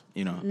and off,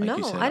 you know? Like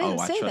you said, I didn't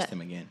say I trust that.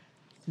 him again.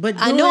 But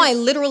I know I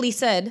literally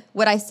said,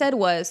 what I said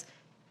was,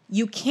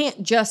 you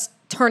can't just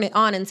turn it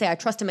on and say, I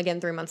trust him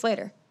again 3 months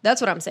later. That's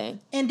what I'm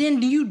saying. And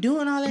then you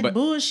doing all that But-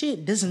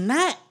 bullshit does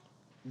not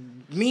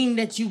mean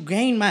that you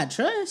gain my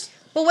trust.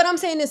 But what I'm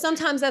saying is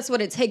sometimes that's what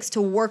it takes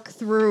to work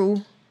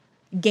through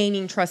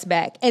gaining trust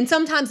back. And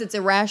sometimes it's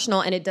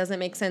irrational and it doesn't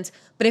make sense.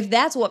 But if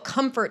that's what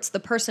comforts the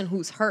person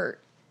who's hurt,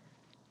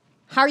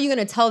 how are you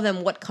going to tell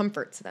them what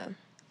comforts them?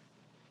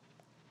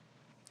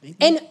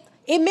 And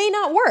it may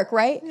not work,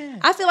 right? Yeah.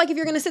 I feel like if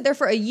you're going to sit there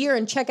for a year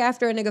and check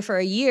after a nigga for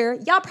a year,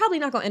 y'all probably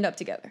not going to end up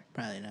together.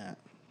 Probably not.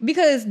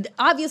 Because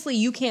obviously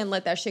you can't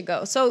let that shit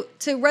go. So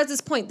to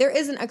Rez's point, there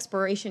is an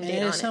expiration date And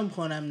on at it. some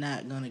point, I'm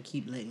not gonna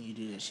keep letting you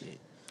do this shit.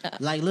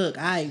 Like, look,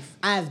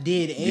 I've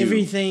did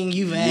everything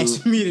you've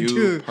asked me to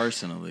do.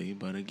 Personally,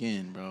 but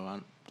again,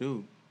 bro,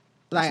 dude,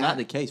 Like, it's not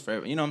the case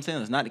for you know what I'm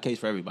saying. It's not the case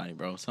for everybody,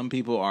 bro. Some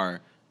people are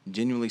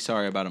genuinely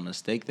sorry about a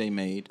mistake they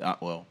made.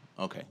 Well,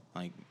 okay,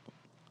 like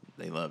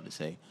they love to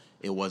say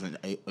it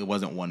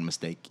wasn't one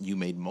mistake. You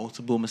made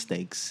multiple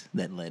mistakes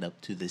that led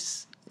up to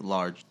this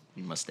large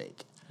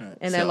mistake.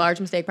 And that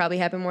large mistake probably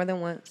happened more than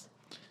once.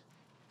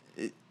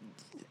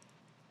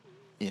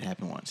 It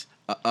happened once.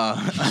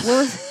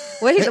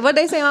 What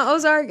they say on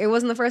Ozark? It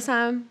wasn't the first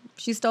time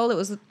she stole. It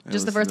was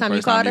just the first time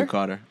you caught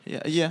her.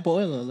 Yeah.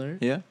 Spoiler alert.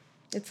 Yeah.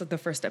 It's the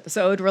first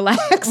episode.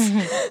 Relax.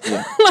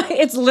 Like,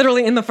 it's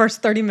literally in the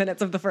first 30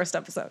 minutes of the first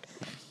episode.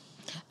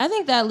 I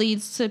think that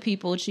leads to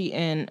people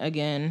cheating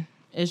again.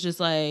 It's just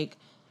like,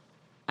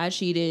 I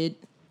cheated,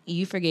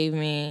 you forgave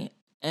me,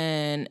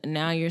 and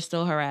now you're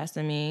still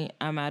harassing me.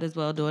 I might as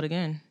well do it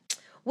again.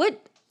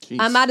 What? Jeez.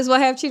 I might as well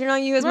have cheated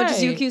on you as much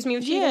as you Right. accuse me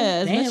of cheating. Yeah,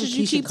 as Damn, much as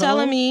you Keisha keep Cole.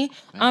 telling me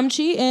I'm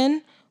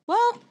cheating,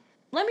 well,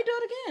 let me do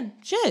it again.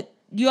 Shit.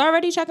 You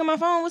already checking my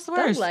phone. What's the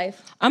Thug worst?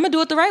 life. I'm going to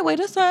do it the right way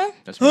this time.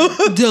 That's right.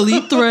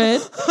 Delete thread.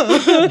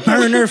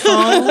 Burner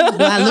phone.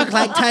 Do I look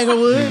like Tiger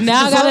Woods?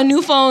 Now I got a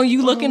new phone.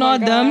 You looking all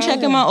dumb, God.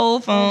 checking my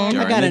old phone. I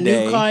During got the a new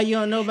day. car. You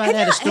don't know about that?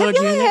 A Have storage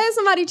y'all unit. had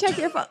somebody check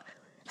your phone?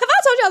 Have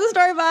I told y'all the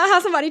story about how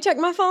somebody checked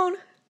my phone?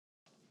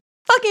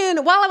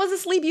 Fucking while I was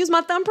asleep, used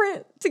my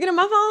thumbprint to get in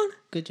my phone.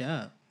 Good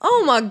job.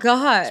 Oh my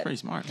God. Pretty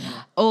smart. Man.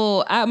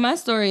 Oh, my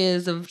story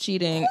is of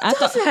cheating. I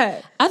does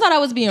that? thought I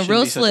was being Shouldn't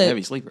real be such a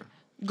heavy slick, sleeper.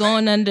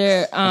 going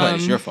under. But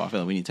it's your fault. I feel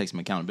like we need to take some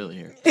accountability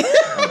here.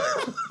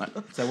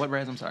 So what,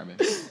 Raz? I'm sorry, man.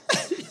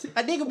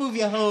 I think move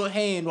your whole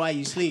hand while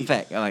you sleep. In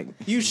fact, like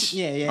Yeah.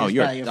 Oh, it's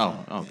you're. probably your fault.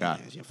 Oh, God.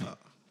 Yeah, it's your fault.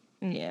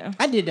 Yeah.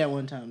 I did that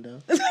one time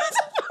though.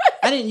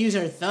 I didn't use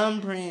her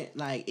thumbprint.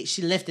 Like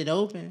she left it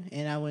open,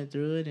 and I went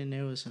through it, and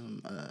there was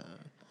some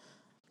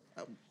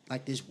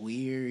like this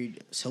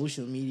weird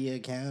social media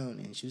account,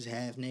 and she was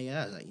half naked.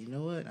 I was like, you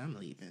know what? I'm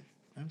leaving.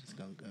 I'm just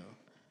gonna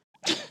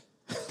go.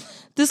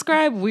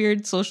 Describe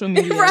weird social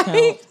media Right?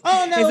 account.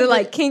 Oh no! Is it but-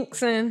 like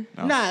kinks and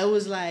Nah, it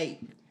was like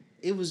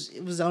it was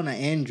on an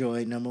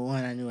Android. Number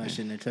one, I knew I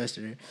shouldn't have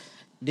trusted her.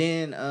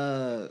 Then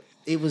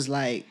it was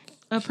like,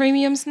 A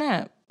premium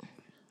snap.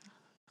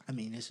 I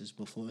mean, this was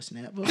before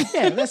Snap, but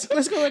yeah, let's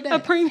go with that. A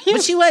premium.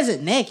 But she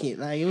wasn't naked.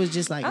 Like it was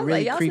just like I was really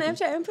like, y'all creepy.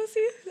 Snapchatting pussy?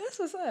 That's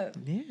what's up.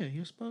 Yeah,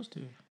 you're supposed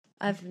to.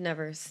 I've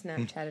never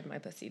Snapchatted my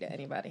pussy to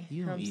anybody.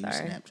 You don't I'm use sorry.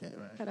 Snapchat,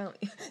 right? I don't.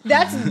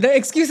 That's the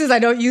excuses. I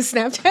don't use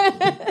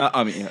Snapchat.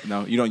 I mean,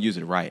 no, you don't use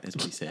it right. That's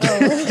what he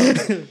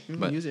said. You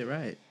But- use it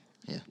right.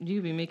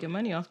 You be making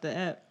money off the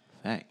app.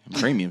 Fact.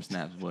 Premium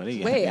snaps, boy.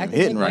 They Wait, I goddamn can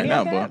hitting make right money now,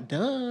 off boy. that?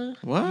 Duh.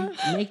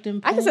 What? Make them.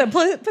 I can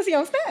pay. say pussy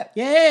on Snap.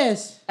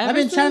 Yes. I've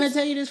Ever been trying to since-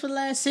 tell you this for the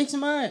last 6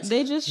 months.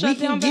 They just we shut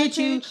can down get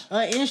you Backpage.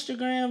 an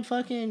Instagram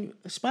fucking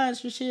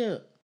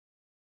sponsorship.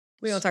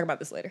 We're gonna talk about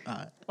this later. All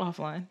right.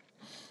 Offline.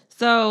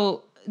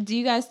 So, do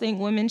you guys think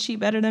women cheat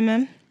better than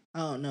men? I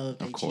don't know if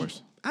they Of course.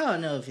 cheat. I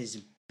don't know if it's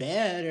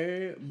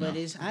better, but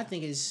I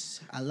think it's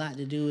a lot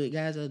to do with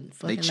guys are They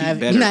fucking cheat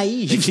better.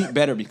 naive. They cheat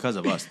better because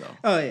of us, though.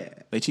 Oh yeah.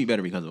 They cheat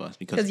better because of us.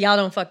 Because y'all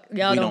don't fuck.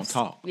 Y'all we don't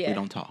talk. Yeah. We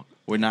don't talk.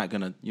 We're not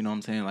gonna. You know what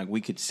I'm saying? Like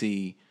we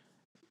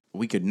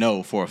could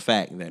know for a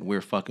fact that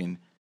we're fucking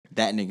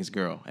that nigga's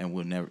girl, and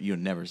you'll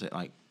never say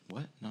like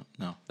what?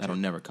 No, that'll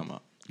never come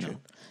up. No.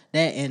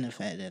 That and the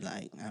fact that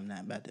like I'm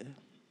not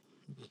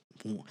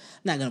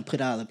gonna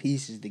put all the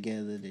pieces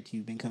together that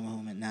you've been coming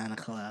home at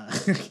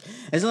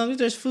 9:00. As long as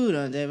there's food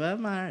on there, but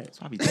I'm alright.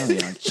 So I be telling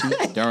y'all,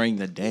 cheat during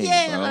the day,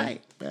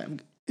 Yeah, bro.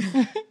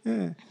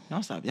 like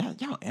Y'all stop.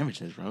 Y'all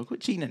amateurs, bro.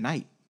 Quit cheating at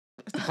night.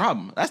 That's the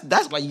problem.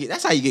 That's why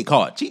that's how you get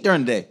caught. Cheat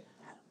during the day.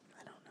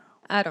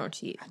 I don't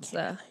cheat.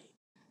 So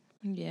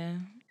Yeah,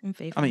 I'm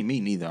faithful. I mean, me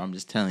neither. I'm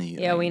just telling you.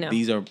 Yeah, we know.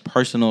 These are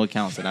personal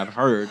accounts that I've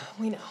heard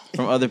we know.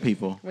 from other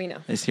people. We know.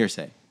 It's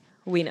hearsay.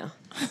 We know.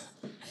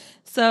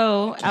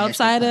 So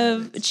outside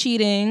of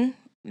cheating,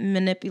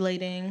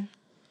 manipulating,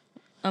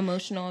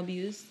 emotional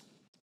abuse,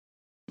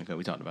 Okay,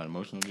 we talked about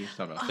emotional abuse. We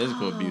talked about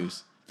physical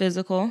abuse.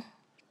 physical.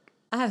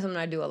 I have something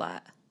I do a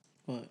lot.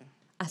 what?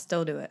 I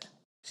still do it.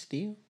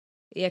 Still?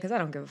 Yeah, because I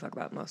don't give a fuck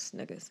about most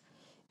niggas.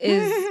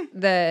 Is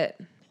that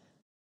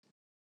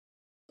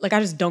like I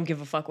just don't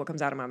give a fuck what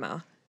comes out of my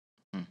mouth.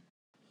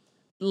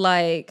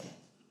 Like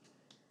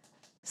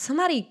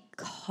somebody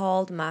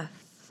called my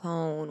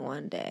phone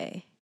one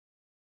day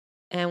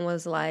and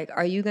was like,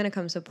 "Are you gonna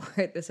come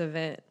support this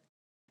event?"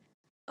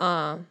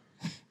 I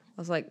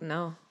was like,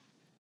 "No."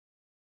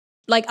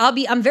 Like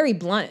I'm very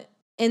blunt,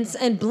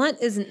 and blunt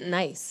isn't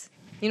nice.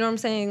 You know what I'm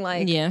saying?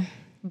 Like, Yeah.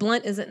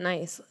 blunt isn't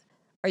nice.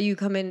 Are you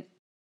coming?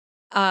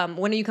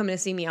 When are you coming to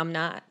see me? I'm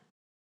not.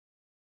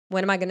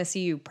 When am I going to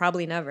see you?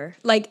 Probably never.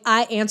 Like,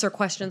 I answer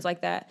questions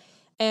like that.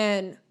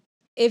 And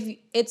if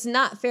it's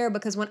not fair,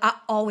 because when I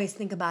always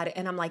think about it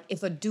and I'm like,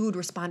 if a dude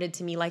responded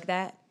to me like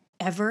that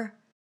ever,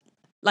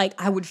 like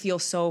I would feel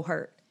so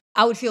hurt.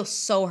 I would feel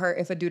so hurt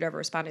if a dude ever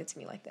responded to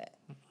me like that.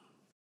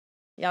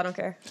 Y'all don't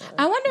care?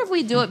 I wonder if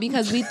we do it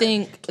because we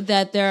think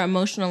that they're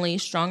emotionally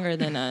stronger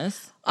than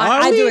us.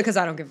 I do it because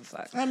I don't give a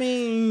fuck. I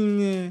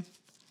mean,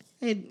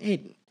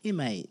 it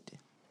might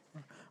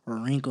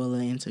wrinkle the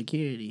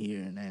insecurity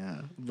here and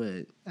now,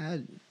 but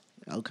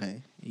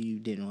okay, you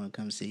didn't want to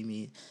come see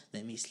me.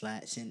 Let me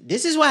slide.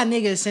 This is why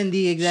niggas send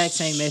the exact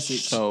same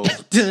message So-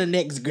 to the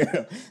next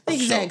girl. The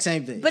exact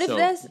same thing. But if So-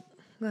 that's...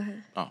 Go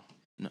ahead. Oh,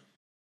 no.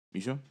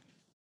 You sure?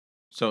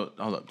 So,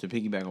 hold up. To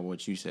piggyback on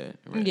what you said.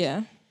 Reg,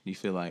 Yeah. You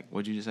feel like,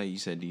 what'd you just say? You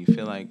said, do you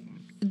feel like...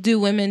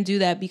 Do women do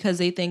that because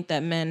they think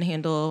that men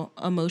handle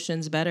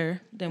emotions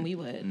better than we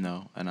would?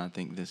 No, and I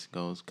think this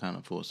goes kind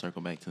of full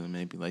circle back to the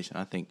manipulation.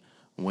 I think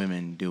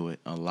women do it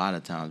a lot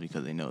of times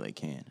because they know they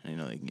can. And they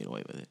know they can get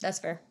away with it. That's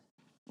fair.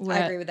 I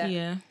agree with that.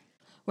 Yeah.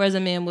 Whereas a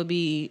man would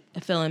be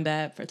feeling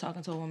bad for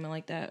talking to a woman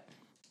like that.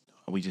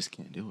 We just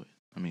can't do it.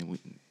 I mean, we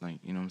like,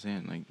 you know what I'm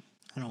saying? Like,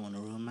 I don't want to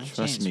ruin my trust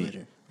chance me. with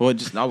her. Well,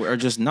 just no, or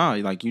just no.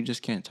 Like, you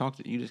just can't talk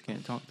to. You just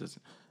can't talk to.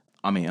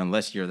 I mean,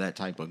 unless you're that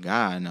type of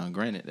guy. Now,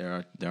 granted,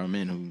 there are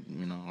men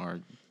who are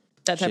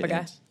That type of guy.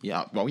 shitheads.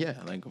 Yeah. Well, yeah.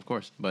 Like, of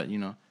course, but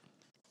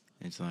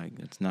it's like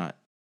it's not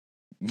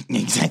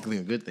exactly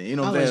a good thing. You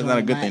know what I'm saying? It's not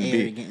a good thing to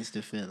be. Arrogance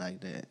to feel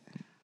like that.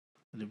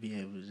 To be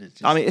able to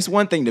just, I mean, it's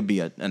one thing to be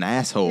an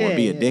asshole or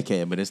be a Yeah.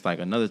 dickhead, but it's like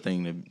another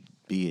thing to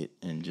be it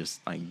and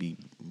just like be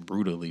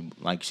brutally,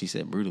 like she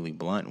said, brutally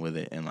blunt with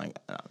it. And like,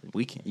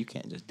 you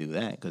can't just do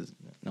that because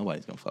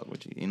nobody's gonna fuck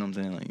with you. You know what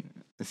I'm saying?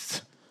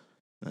 Like,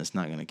 that's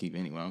not gonna keep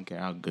anyone. I don't care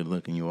how good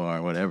looking you are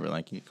or whatever.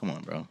 Like, come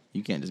on, bro.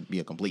 You can't just be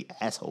a complete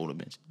asshole to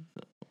bitch.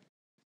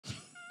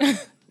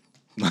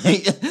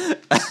 Like,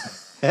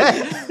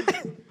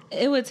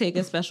 It would take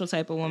a special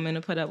type of woman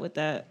to put up with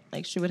that.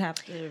 Like, she would have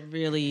to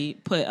really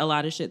put a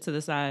lot of shit to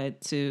the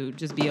side to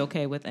just be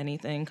okay with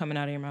anything coming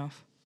out of your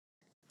mouth.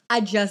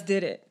 I just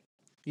did it.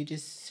 you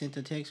just sent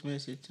a text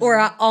message. Or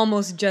I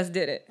almost just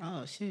did it.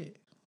 Oh shit!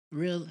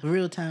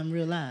 Real time,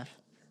 real life.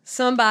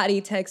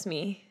 Somebody text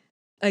me,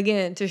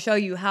 again, to show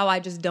you how I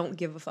just don't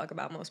give a fuck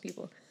about most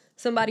people.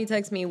 Somebody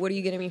text me, "What are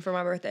you getting me for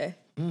my birthday?"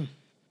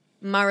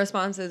 My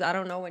response is, "I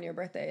don't know when your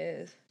birthday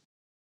is.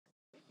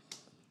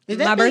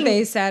 My birthday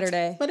is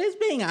Saturday." But it's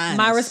being honest.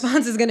 My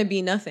response is gonna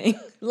be nothing.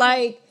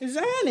 Like, It's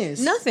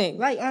honest. nothing.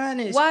 Like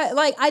honest. why?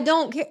 Like, I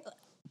don't care.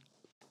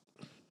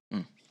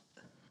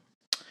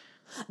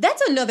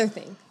 That's another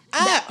thing.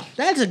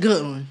 That's a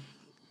good one.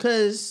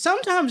 Cause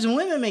sometimes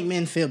women make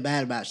men feel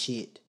bad about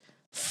shit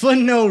for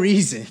no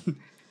reason.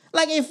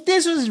 Like if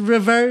this was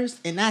reversed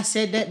and I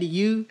said that to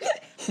you,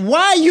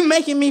 why are you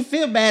making me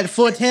feel bad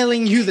for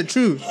telling you the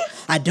truth?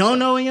 I don't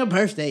know when your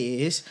birthday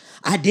is.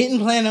 I didn't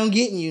plan on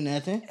getting you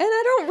nothing. And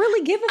I don't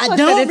really give a fuck I that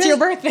don't it's your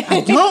birthday.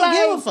 I don't Like,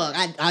 give a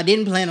fuck. I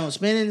didn't plan on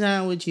spending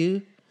time with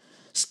you.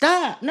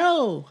 Stop.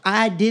 No,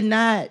 I did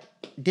not.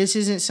 This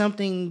isn't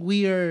something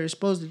we are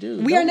supposed to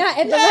do. We are not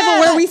at the level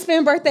where we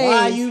spend birthdays.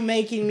 Why are you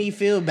making me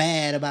feel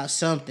bad about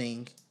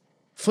something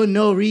for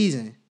no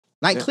reason?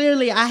 Like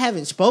clearly I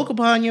haven't spoke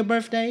upon your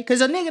birthday. Cause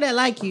a nigga that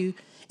like you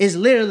is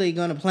literally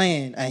gonna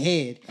plan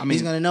ahead. I mean,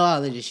 he's gonna know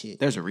all of this shit.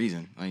 There's a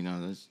reason.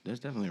 There's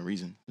definitely a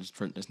reason.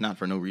 It's not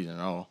for no reason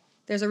at all.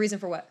 There's a reason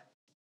for what?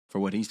 For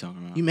what he's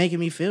talking about. You making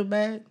me feel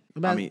bad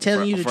about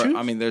telling you the truth?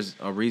 I mean, there's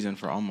a reason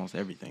for almost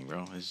everything,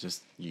 bro. It's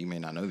just you may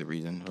not know the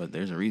reason, but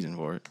there's a reason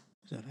for it.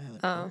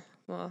 Oh,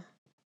 well,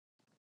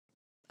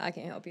 I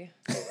can't help you.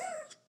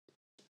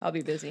 I'll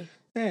be busy.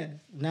 Yeah,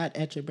 not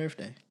at your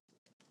birthday.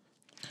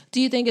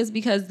 Do you think it's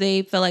because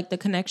they feel like the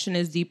connection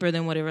is deeper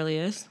than what it really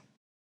is?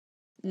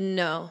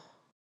 No.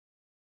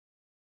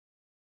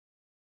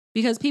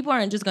 Because people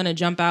aren't just going to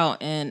jump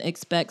out and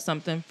expect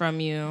something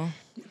from you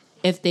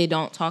if they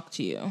don't talk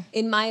to you.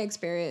 In my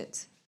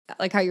experience,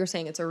 like how you were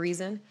saying, it's a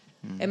reason.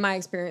 In my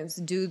experience,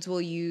 dudes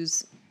will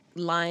use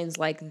lines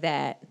like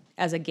that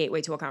as a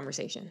gateway to a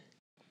conversation.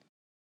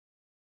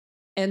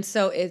 And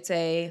so it's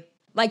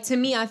to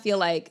me, I feel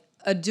like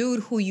a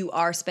dude who you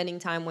are spending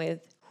time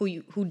with,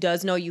 who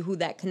does know you, who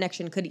that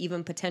connection could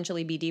even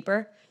potentially be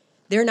deeper,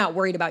 they're not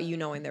worried about you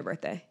knowing their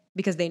birthday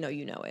because they know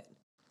you know it.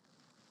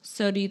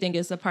 So do you think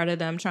it's a part of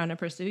them trying to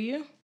pursue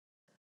you?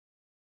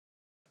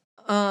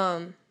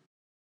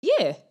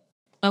 Yeah.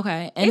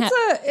 Okay. And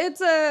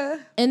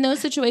in those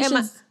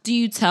situations, do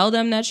you tell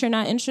them that you're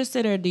not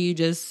interested, or do you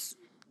just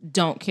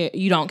don't care?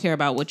 You don't care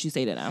about what you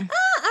say to them?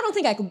 I don't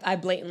think I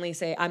blatantly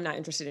say I'm not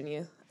interested in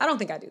you. I don't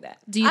think I do that.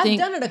 I've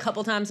done it a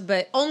couple times,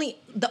 but only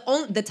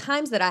the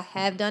times that I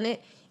have done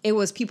it, it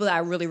was people that I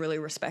really, really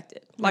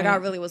respected. Like I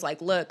really was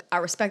like, look, I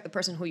respect the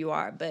person who you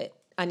are, but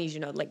I need you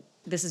to know, like,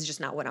 this is just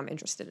not what I'm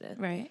interested in.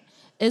 Right.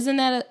 Isn't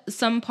that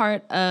some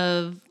part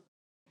of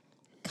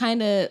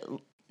kind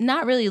of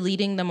not really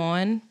leading them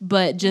on,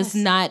 but just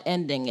not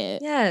ending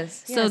it?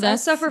 Yes. So I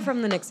suffer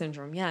from the Nick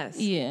syndrome. Yes.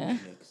 Yeah.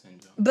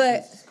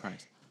 But Jesus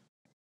Christ.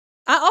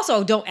 I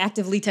also don't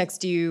actively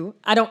text you.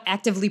 I don't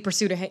actively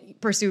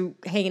pursue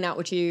hanging out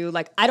with you.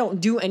 Like, I don't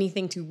do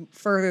anything to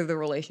further the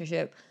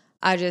relationship.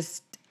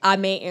 I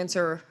may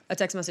answer a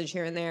text message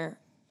here and there,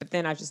 but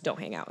then I just don't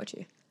hang out with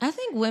you. I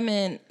think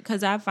women,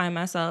 because I find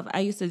myself,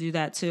 I used to do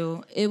that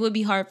too. It would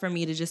be hard for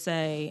me to just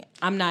say,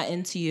 I'm not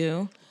into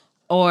you,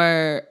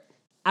 or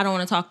I don't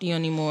want to talk to you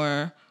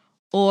anymore,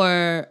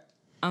 or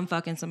I'm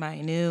fucking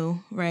somebody new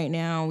right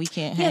now. We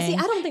can't hang. Yeah, see,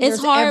 I don't think it's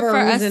there's hard ever for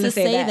a us reason to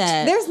say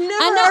that. There's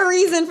never a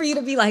reason for you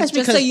to be like,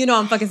 just so you know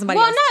I'm fucking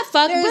somebody else. Not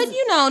fuck,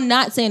 but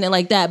not saying it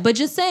like that, but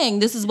just saying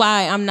this is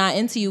why I'm not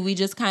into you. We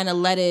just kind of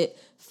let it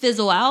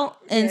fizzle out,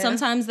 and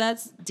sometimes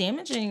that's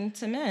damaging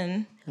to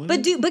men.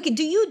 But do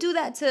you do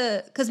that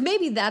to? Because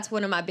maybe that's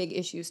one of my big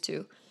issues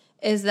too,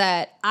 is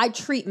that I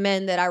treat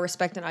men that I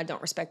respect and I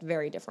don't respect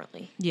very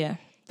differently. Yeah,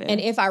 fair.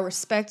 And if I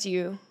respect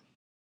you,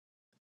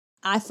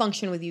 I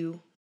function with you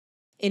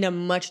in a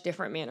much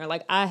different manner.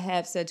 Like I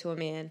have said to a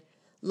man,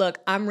 look,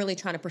 I'm really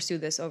trying to pursue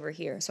this over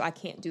here, so I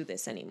can't do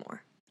this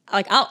anymore.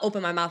 Like I'll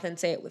open my mouth and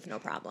say it with no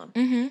problem.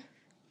 Mm-hmm.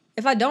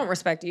 If I don't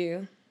respect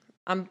you,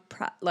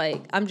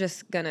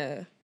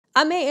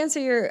 I may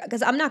answer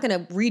because I'm not going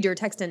to read your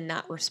text and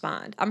not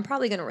respond. I'm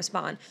probably going to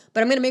respond,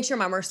 but I'm going to make sure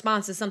my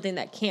response is something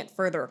that can't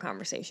further a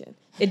conversation.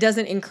 It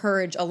doesn't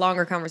encourage a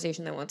longer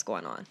conversation than what's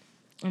going on.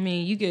 I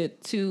mean, you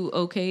get 2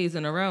 okays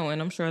in a row,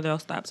 and I'm sure they'll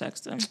stop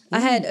texting. I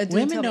had a dude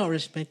Women don't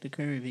respect the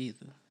curve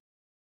either.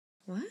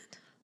 What?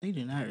 They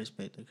do not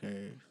respect the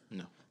curve.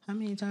 No. How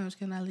many times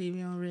can I leave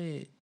you on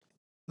red?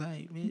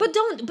 Like, man. But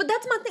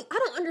that's my thing. I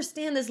don't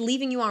understand this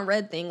leaving you on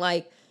red thing.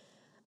 Like,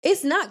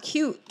 it's not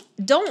cute.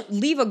 Don't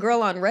leave a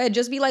girl on red.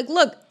 Just be like,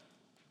 look,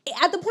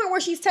 at the point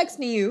where she's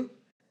texting you,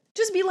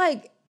 just be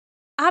like,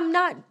 I'm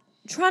not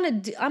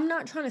trying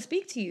to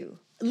speak to you.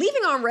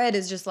 Leaving on red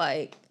is just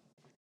like,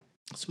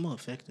 it's more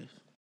effective.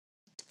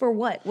 For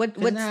what? What's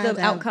the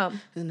outcome?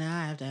 Because now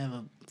I have to have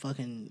a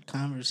fucking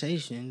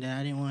conversation that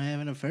I didn't want to have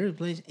in the first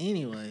place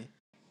anyway.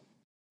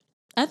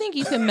 I think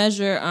you can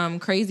measure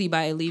crazy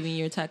by leaving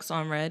your text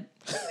on red.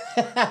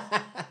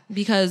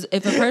 Because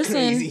if a person...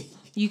 Crazy.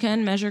 You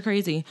can measure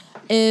crazy.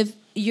 If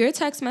your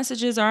text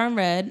messages are on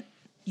red,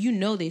 you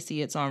know they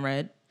see it's on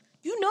red.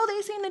 You know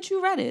they seen that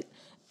you read it.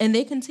 And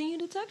they continue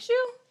to text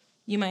you,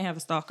 you might have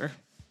a stalker.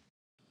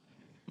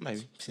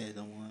 Maybe. Said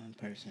the one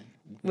person.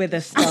 With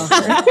a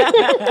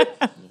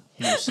stalker.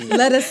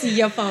 Let us see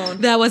your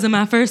phone. That wasn't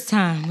my first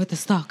time with a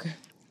stalker.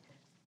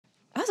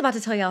 I was about to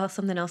tell y'all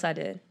something else I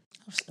did.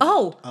 I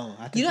was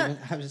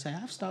just saying,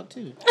 I've stalked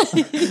too.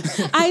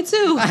 I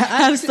too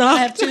have stalked. I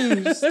have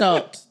too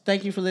stalked.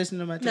 Thank you for listening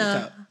to my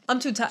TikTok. No, I'm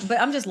too tired, but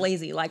I'm just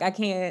lazy. Like I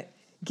can't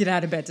get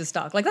out of bed to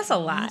stalk. Like that's a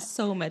lot.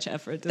 So much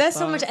effort. That's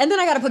so much, and then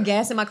I gotta put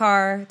gas in my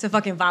car to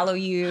fucking follow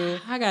you.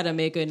 I gotta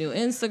make a new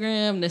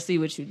Instagram to see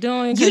what you're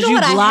doing You because know you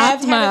what I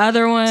blocked my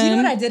other one. Do you know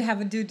what I did have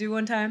a dude do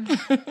one time?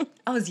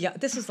 I was young.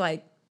 This was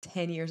like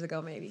 10 years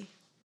ago, maybe.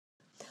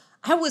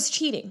 I was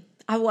cheating.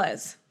 I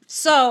was.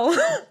 So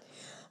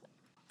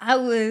I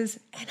was,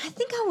 and I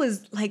think I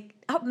was like,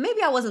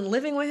 maybe I wasn't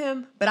living with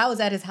him, but I was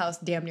at his house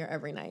damn near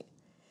every night.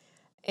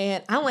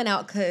 And I went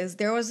out because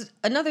there was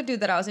another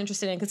dude that I was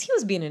interested in because he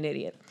was being an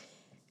idiot.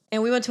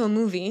 And we went to a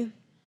movie.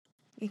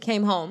 He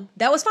came home.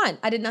 That was fine.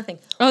 I did nothing.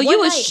 Oh, you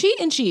was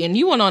cheating.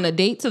 You went on a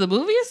date to the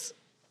movies?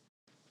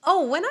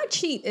 Oh, when I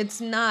cheat,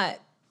 it's not.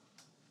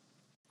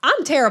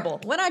 I'm terrible.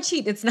 When I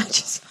cheat, it's not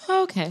just.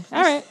 Okay.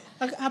 All right.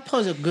 I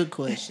pose a good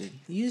question.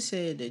 You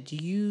said that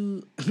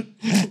you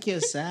took your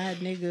side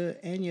nigga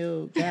and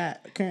your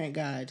current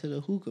guy to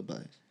the hookah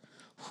place.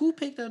 Who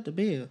picked up the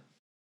bill?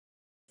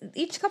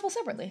 Each couple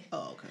separately.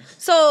 Oh, okay.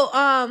 So,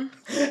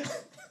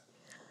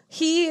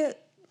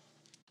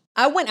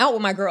 I went out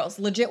with my girls.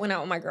 Legit went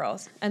out with my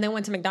girls, and then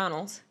went to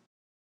McDonald's.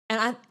 And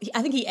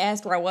I think he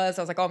asked where I was.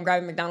 I was like, "Oh, I'm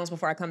grabbing McDonald's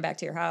before I come back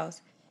to your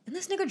house." And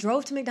this nigga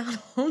drove to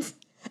McDonald's,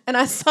 and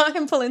I saw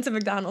him pull into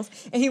McDonald's,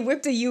 and he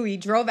whipped a Yui,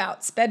 drove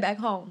out, sped back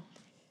home.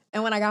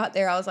 And when I got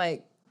there, I was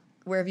like,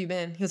 "Where have you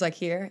been?" He was like,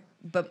 "Here."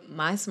 But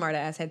my smart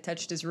ass had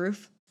touched his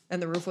roof,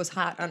 and the roof was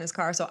hot on his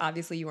car, so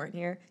obviously you weren't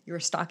here. You were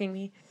stalking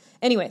me.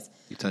 Anyways.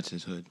 You touched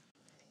his hood.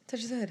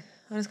 Touched his hood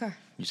on his car.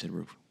 You said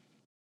roof.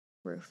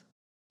 Roof.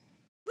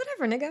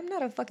 Whatever, nigga. I'm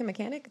not a fucking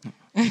mechanic.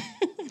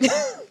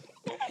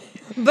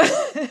 But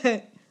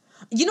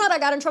you know what I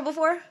got in trouble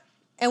for?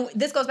 And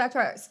this goes back to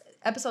our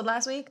episode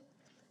last week.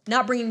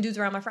 Not bringing dudes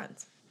around my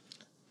friends.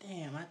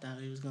 Damn, I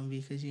thought it was gonna be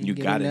because you You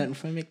didn't got get it. nothing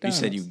from You McDonald's.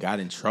 said you got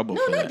in trouble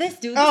No, for not that. this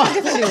dude. This is a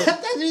different dude.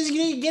 That's just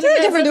you get This is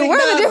a different dude.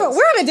 McDonald's.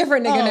 We're in a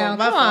different nigga Oh, now.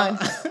 my Come on.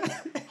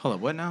 fault. Hold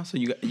up, what now? So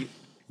you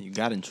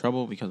got in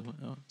trouble because of what?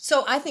 Oh.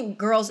 So I think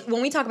girls,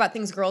 when we talk about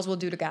things girls will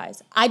do to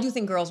guys, I do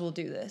think girls will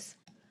do this,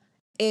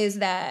 is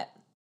that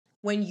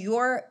when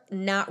you're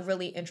not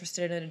really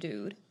interested in a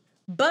dude,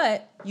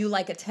 but you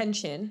like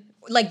attention,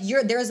 like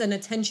there's an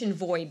attention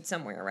void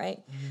somewhere, right?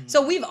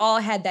 So we've all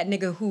had that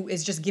nigga who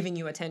is just giving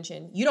you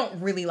attention. You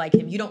don't really like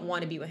him. You don't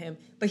want to be with him,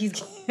 but he's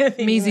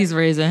giving Meezy's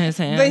raising his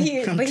hand. but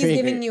he's triggered.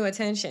 giving you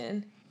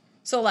attention.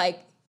 So like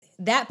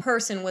that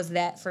person was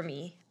that for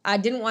me. I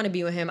didn't want to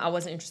be with him. I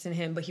wasn't interested in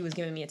him, but he was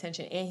giving me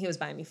attention and he was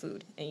buying me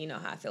food. And you know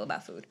how I feel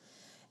about food.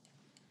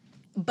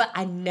 But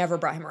I never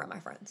brought him around my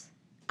friends.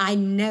 I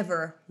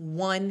never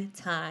one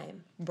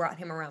time brought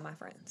him around my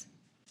friends.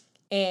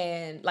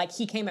 And like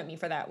he came at me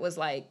for that, was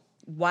like,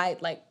 why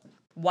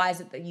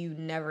is it that you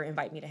never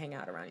invite me to hang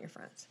out around your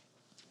friends?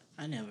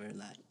 I never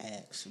like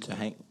asked. To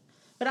hang.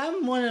 But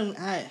I'm one of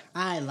them.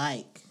 I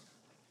like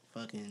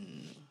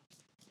fucking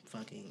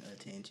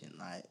attention.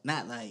 Like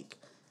not like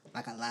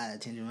a lot of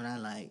attention, but I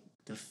like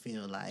to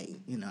feel like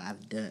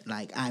I've done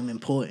like I'm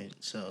important.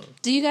 So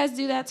Do you guys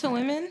do that to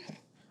women?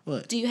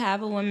 what? Do you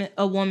have a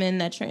woman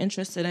that you're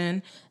interested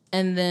in,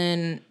 and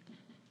then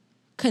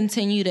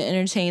continue to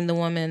entertain the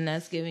woman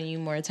that's giving you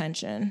more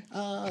attention?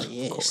 Oh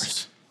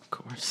yes, Of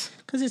course.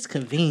 because it's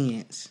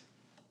convenience.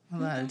 A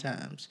lot of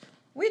times.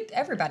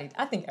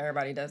 I think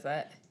everybody does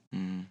that.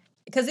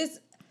 Because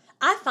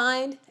I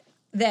find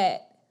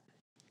that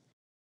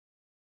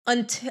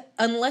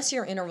unless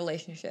you're in a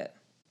relationship.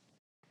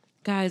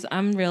 Guys,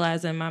 I'm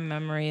realizing my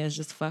memory is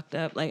just fucked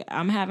up. Like,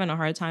 I'm having a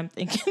hard time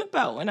thinking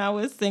about when I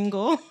was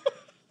single.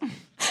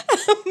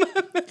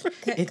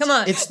 Come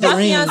on. It's the my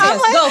ring. fiance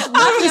us. Go.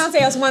 My fiance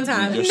us one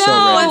time. You're No, so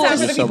ready. one time for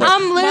You're the so people. ready.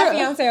 I'm My literally.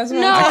 fiance us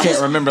one No. time. I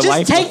can't remember Just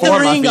life take the before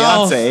my ring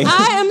off. fiance.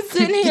 I am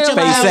sitting here your like,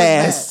 Face flowers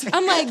ass.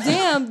 I'm like,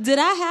 damn, did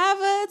I have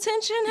a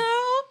attention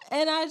hoe?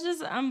 And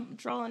I'm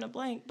drawing a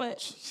blank,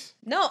 but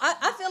No,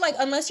 I feel like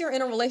unless you're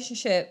in a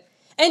relationship,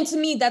 and to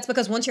me, that's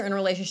because once you're in a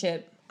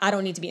relationship, I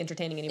don't need to be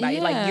entertaining anybody.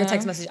 Like your Yeah.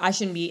 text message, I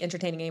shouldn't be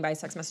entertaining anybody's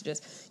text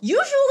messages.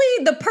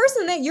 Usually, the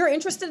person that you're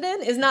interested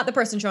in is not the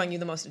person showing you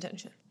the most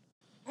attention.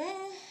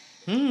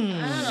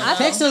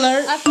 Text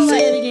alert. I feel Say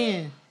like- it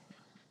again.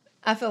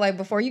 I feel like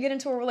before you get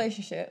into a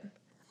relationship,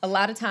 a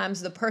lot of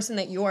times the person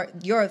that your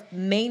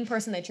main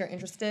person that you're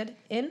interested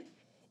in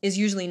is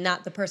usually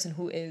not the person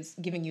who is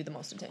giving you the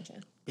most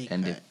attention. Big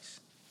And if facts.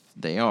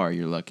 they are,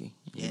 you're lucky.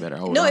 You better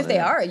hold No, on if to they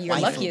them. are, you're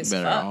Wife lucky You as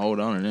better fuck. hold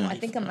on to them. I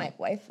think I might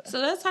wife.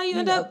 so that's how you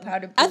end know, up.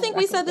 powder blue I think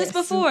we said this Rockaware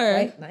suit, before.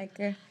 right? Like,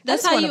 That's I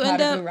just how want a you end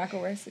powder up- blue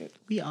Rockaware suit.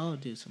 We all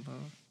do some bro.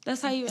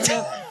 That's how you end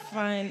up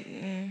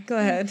finding. Go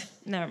ahead.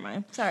 Never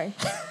mind. Sorry.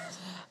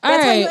 All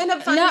That's how right. you end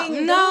up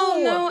finding.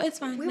 No, it's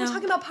fine. We no. were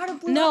talking about powder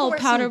blue. No, Rockaware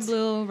powder suits.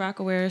 blue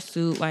Rockaware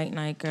suit, white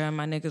Nike.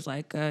 My niggas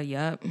like,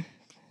 yup.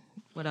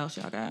 What else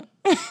y'all got?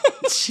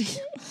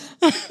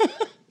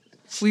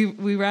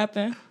 we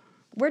rapping.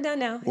 We're done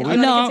now. If you No,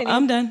 wanna continue.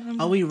 I'm done.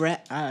 Oh, we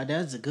rap.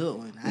 That's a good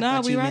one. I No,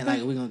 thought we you meant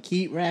rapping. like we're gonna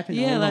keep rapping.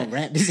 Yeah, or we're like-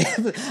 gonna rap this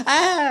episode.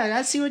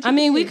 I see what you I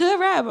mean, we did. could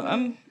rap.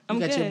 I'm You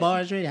got good. your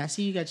bars ready. I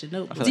see you got your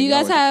notebook. Do you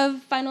Y'all guys were-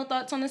 have final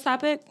thoughts on this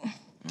topic?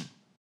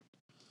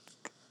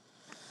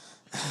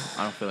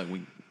 I don't feel like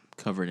we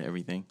covered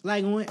everything.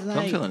 Like when, I'm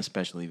like, feeling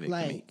especially victim.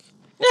 like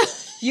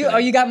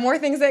You got more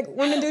things that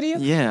women do to you?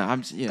 Yeah,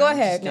 Go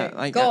ahead,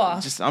 Nick. Go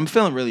off. I'm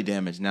feeling really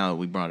damaged now that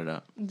we brought it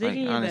up. Dig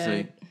in your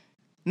honestly. bag.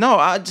 No,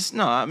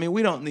 I mean,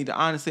 we don't need to.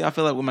 Honestly, I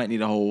feel like we might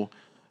need a whole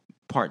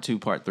part 2,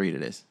 part 3 to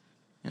this.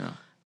 You know,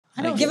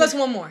 I don't Give feel- us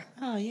one more.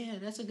 Oh yeah,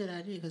 that's a good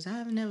idea because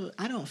I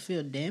don't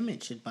feel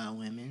damaged by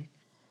women,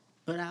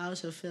 but I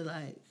also feel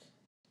like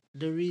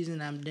the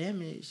reason I'm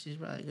damaged is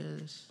probably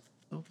because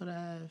of what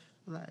I've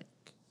like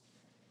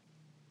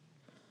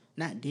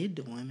not did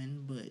to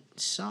women, but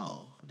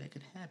saw that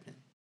could happen.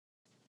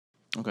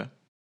 okay.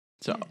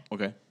 So Yeah.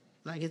 okay,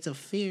 Like it's a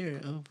fear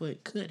of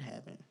what could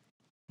happen.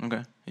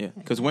 Okay, yeah,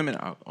 because women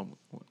are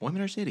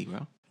shitty,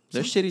 bro.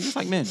 They're shitty just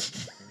like men.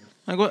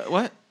 Like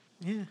what?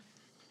 Yeah.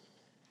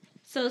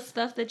 So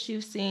stuff that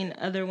you've seen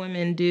other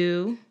women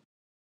do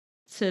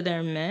to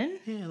their men.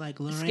 Yeah, like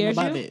Lorena Scares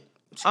you? Bobbitt.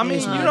 I mean,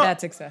 Scares you me. know,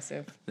 That's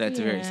excessive. that's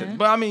very Yeah. sad.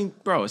 But I mean,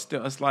 bro, it's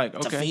like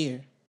It's a okay.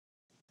 fear.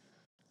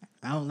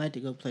 I don't like to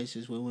go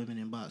places with women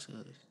in box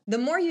cutters. The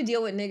more you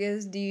deal with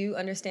niggas, do you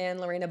understand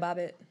Lorena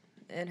Bobbitt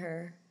and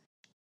her?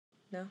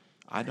 No,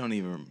 I don't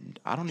even.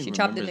 she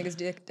chopped the remember. nigga's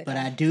dick. But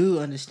I do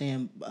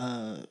understand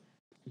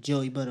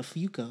Joey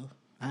Buttafuoco.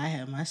 I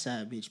have my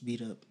side bitch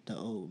beat up the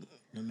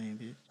main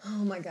bitch.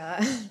 Oh my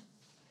god.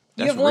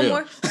 You That's have one real.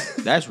 more?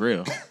 That's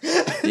real.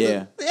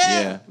 Yeah.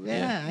 Yeah.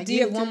 I Do you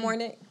give have it one to more,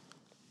 Nick?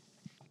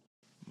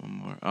 One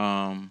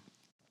more.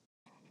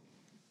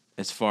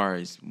 As far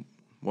as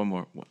one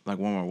more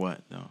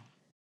what though?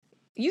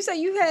 You said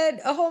you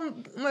had a whole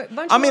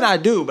bunch. I mean, more? I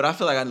do, but I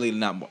feel like I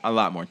need a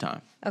lot more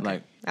time. Okay.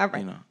 Like, All right.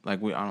 you know,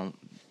 like I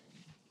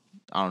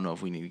don't know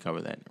if we need to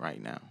cover that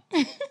right now.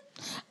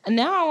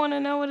 Now I want to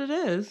know what it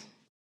is.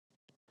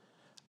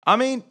 I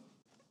mean,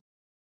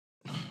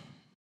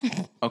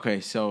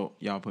 okay, so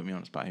y'all put me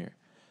on the spot here.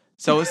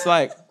 So it's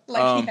like,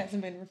 Like he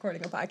hasn't been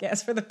recording a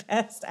podcast for the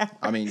past hour.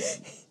 I mean,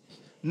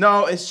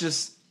 no, it's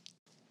just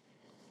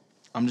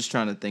I'm just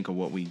trying to think of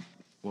what we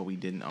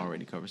didn't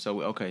already cover.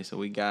 So okay, so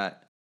we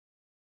got.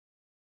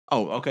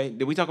 Oh, okay.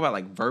 Did we talk about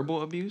like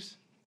verbal abuse?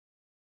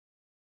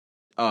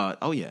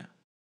 Oh yeah,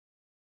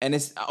 and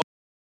it's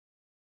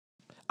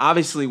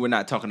obviously we're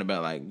not talking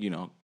about like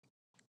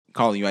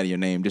calling you out of your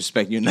name,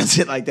 disrespecting you, and that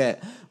shit like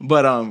that.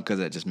 But because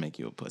that just make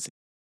you a pussy.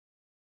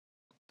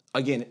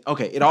 Again,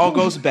 okay, it all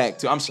goes back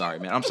to. I'm sorry,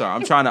 man. I'm sorry.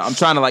 I'm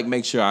trying to like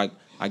make sure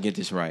I get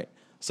this right.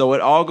 So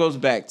it all goes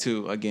back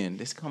to, again.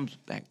 This comes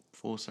back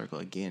full circle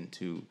again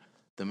to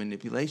the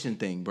manipulation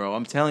thing, bro.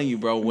 I'm telling you,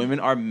 bro. Women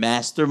are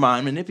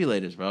mastermind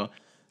manipulators, bro,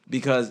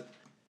 because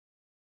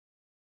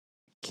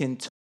can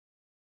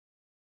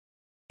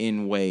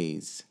in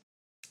ways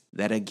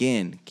that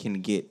again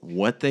can get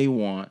what they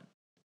want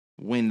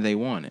when they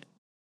want it.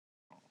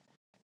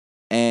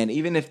 And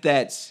even if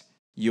that's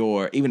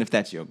your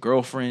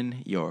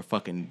girlfriend, your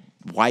fucking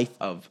wife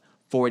of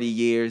 40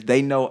 years,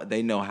 they know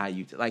how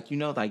you like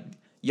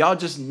y'all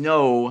just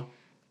know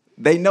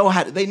they know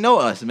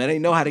us, man. They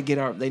know how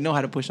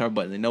to push our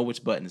buttons. They know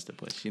which buttons to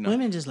push,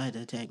 Women just like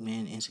to attack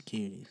men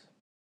insecurities.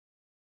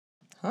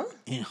 Huh?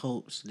 In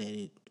hopes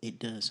that it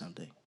does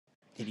something.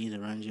 It either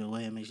runs your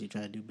way or makes you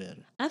try to do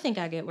better. I think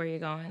I get where you're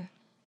going.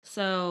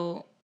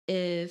 So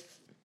if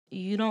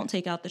you don't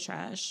take out the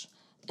trash,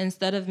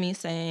 instead of me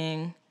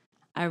saying,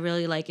 I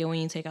really like it when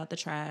you take out the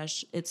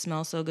trash, it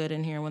smells so good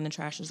in here when the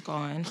trash is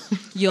gone,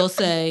 you'll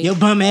say, Your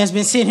bum ass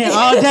been sitting here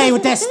all day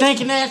with that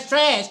stinking ass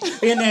trash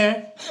in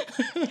there.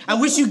 I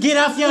wish you get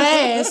off your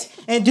ass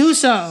and do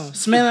something.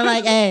 Smelling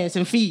like ass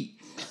and feet.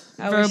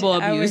 verbal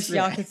I abuse. wish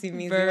y'all could see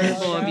me.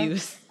 Verbal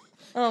abuse.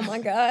 Oh my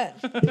god.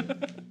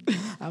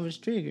 I was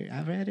triggered.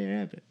 I've had it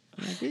happen.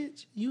 I'm like,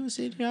 bitch, you was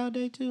sitting here all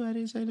day too. I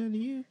didn't say nothing to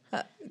you.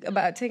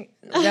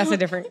 That's a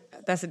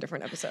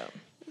different episode.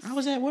 I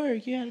was at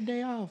work. You had a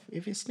day off.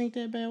 If it stinked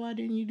that bad, why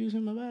didn't you do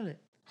something about it?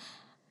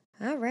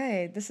 All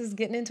right, this is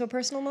getting into a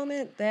personal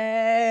moment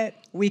that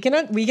we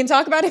can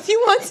talk about if you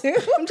want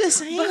to. I'm just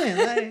saying,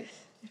 like,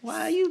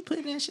 why are you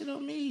putting that shit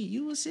on me?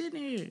 You was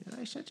sitting here.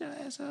 Like, shut your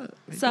ass up.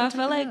 Like, So go I take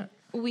feel it like out.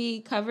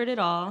 we covered it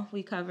all.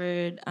 We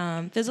covered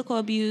physical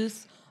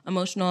abuse,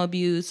 emotional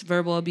abuse,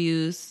 verbal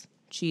abuse,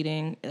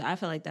 cheating. I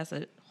feel like that's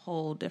a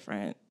whole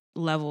different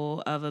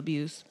level of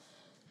abuse.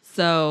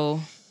 So,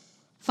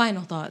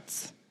 final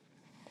thoughts.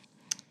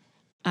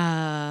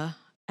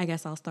 I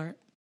guess I'll start.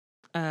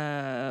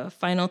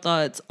 Final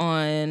thoughts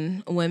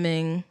on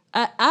women.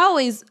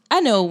 I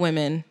know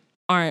women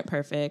aren't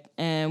perfect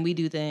and we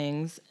do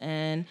things,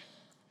 and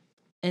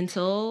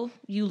until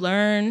you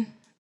learn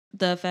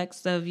the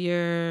effects of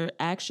your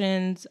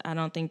actions, I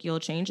don't think you'll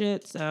change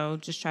it. So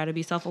just try to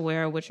be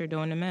self-aware of what you're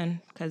doing to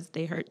men because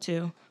they hurt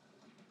too.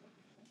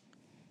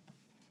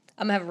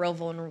 I'm gonna have a real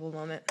vulnerable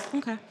moment.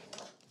 Okay.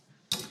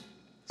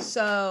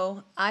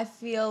 So I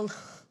feel,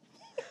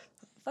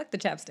 fuck the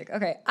chapstick.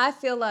 Okay, I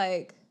feel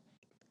like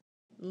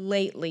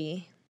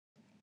lately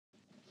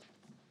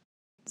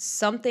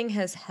something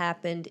has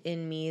happened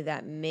in me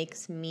that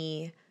makes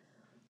me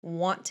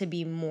want to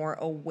be more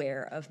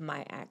aware of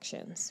my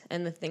actions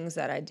and the things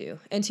that I do.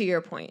 And to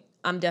your point,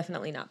 I'm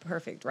definitely not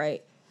perfect,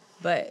 right?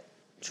 But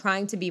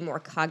trying to be more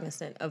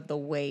cognizant of the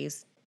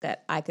ways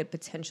that I could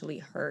potentially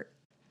hurt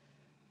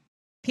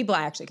people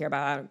I actually care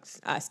about.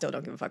 I still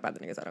don't give a fuck about the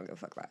niggas I don't give a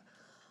fuck about.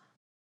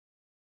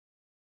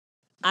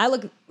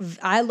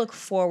 I look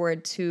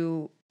forward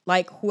to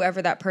like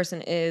whoever that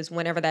person is,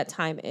 whenever that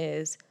time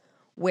is,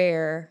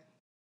 where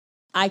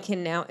I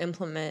can now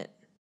implement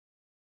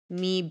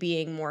me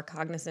being more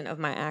cognizant of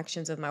my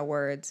actions, of my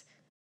words,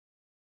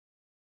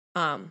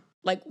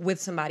 like with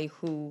somebody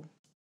who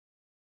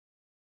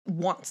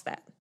wants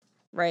that,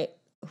 right?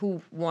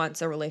 Who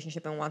wants a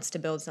relationship and wants to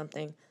build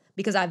something,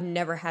 because I've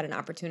never had an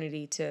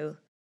opportunity to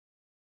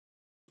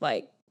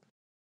like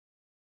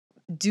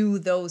do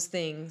those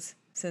things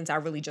since I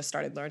really just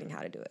started learning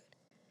how to do it.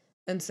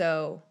 And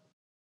so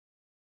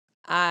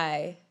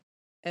I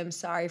am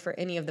sorry for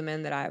any of the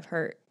men that I've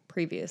hurt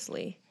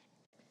previously.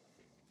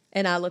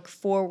 And I look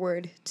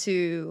forward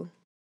to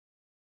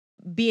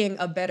being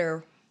a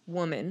better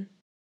woman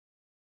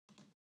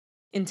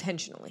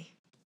intentionally.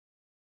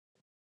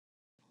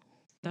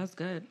 That's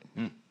good.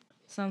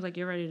 Sounds like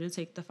you're ready to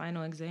take the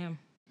final exam.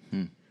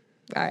 All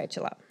right,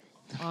 chill out.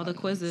 All the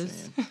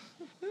quizzes.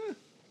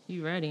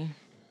 You ready?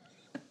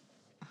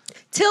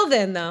 Till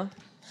then, though.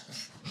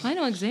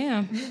 Final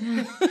exam.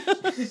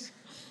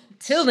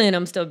 Till then,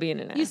 I'm still being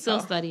an asshole. You still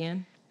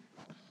studying.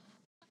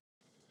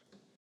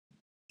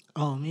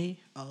 Oh, me?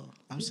 Oh,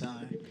 I'm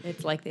sorry.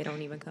 It's like they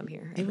don't even come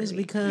here. It was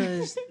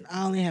because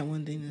I only had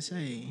one thing to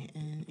say,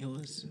 and it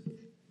was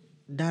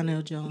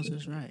Donnell Jones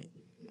was right.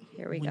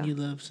 Here we When go. you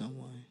love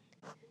someone,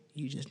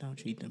 you just don't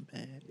treat them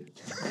bad.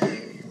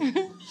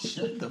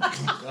 Shut the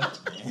fuck up,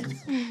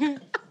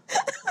 man.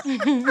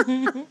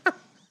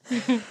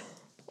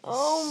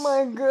 Oh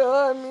my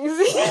God,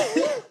 music.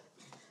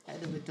 I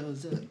had to put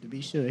those up to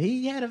be sure.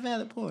 He had a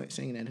valid point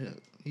singing that hook.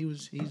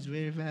 He's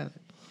very valid.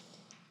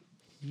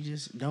 You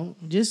just don't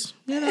if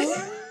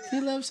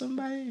you love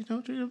somebody,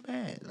 don't treat them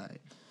bad.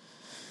 Like,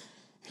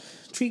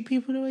 treat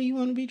people the way you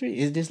want to be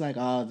treated. It's just like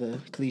all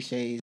the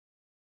cliches.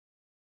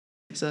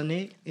 So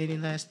Nick, any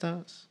last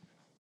thoughts?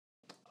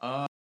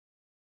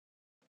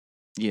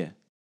 Yeah.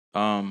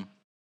 I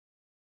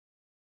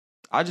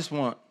just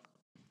want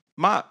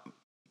not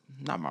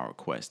my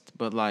request,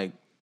 but like,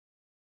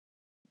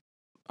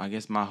 I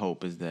guess my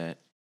hope is that,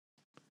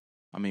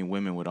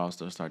 women would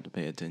also start to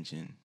pay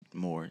attention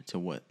more to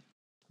what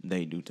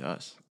they do to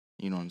us.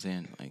 You know what I'm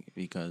saying? Like,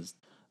 because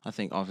I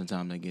think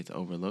oftentimes that gets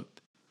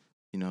overlooked,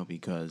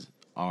 because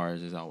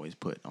ours is always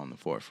put on the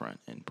forefront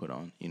and put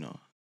on,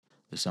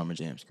 the Summer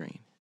Jam screen,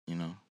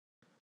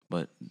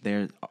 But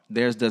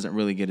theirs doesn't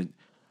really get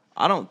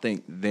I don't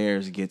think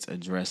theirs gets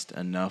addressed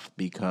enough,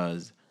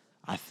 because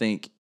I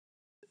think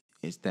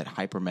it's that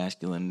hyper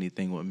masculinity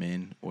thing with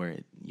men where,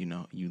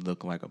 you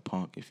look like a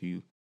punk if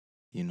you,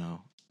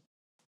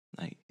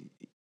 like,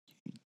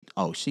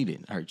 oh, she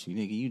didn't hurt you,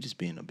 nigga. You just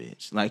being a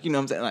bitch. Like, you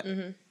know what I'm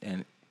saying?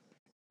 Like,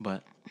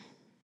 but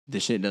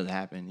this shit does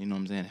happen. You know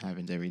what I'm saying? It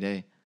happens every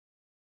day.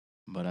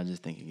 But I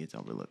just think it gets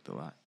overlooked a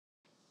lot.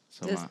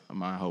 So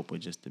my hope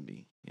would just to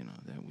be,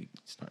 that we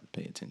start to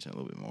pay attention a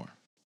little bit more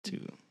to,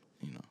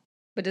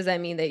 But does that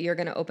mean that you're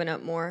going to open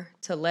up more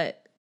to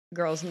let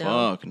girls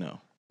know? Fuck no.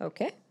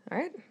 Okay. All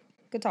right.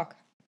 Good talk.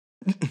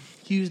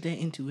 Use that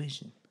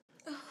intuition.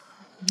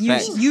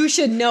 You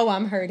should know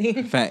I'm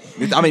hurting. Fact.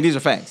 These are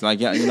facts. Like,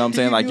 yeah, you know what I'm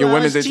saying? Like, You your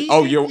women's are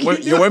cheating. your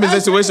women's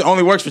intuition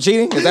only works for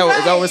cheating? Is that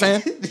what we're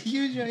saying?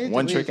 Use your intuition.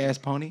 One trick ass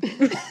pony.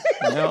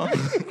 No.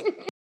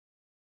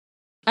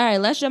 All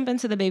right, let's jump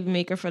into the baby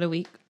maker for the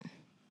week.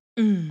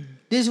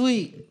 This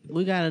week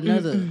we got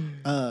another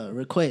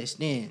request.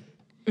 Then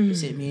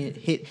sent me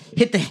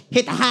hit the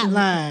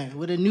hotline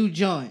with a new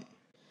joint.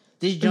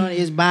 This joint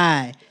is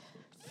by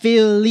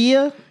Phil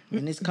Leah,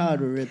 and it's called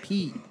a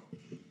repeat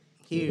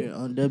here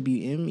on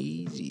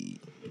WMEZ.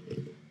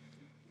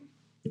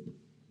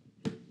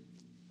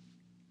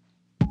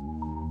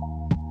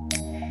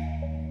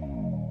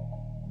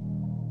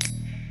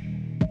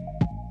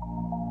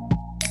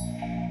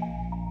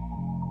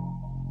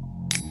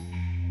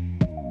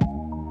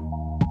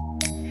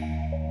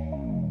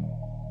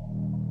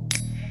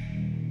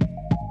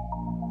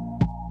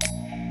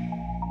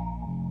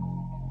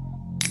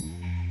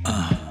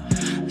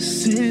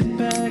 Sit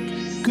back,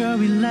 girl,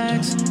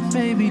 relax.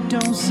 Baby,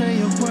 don't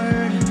say a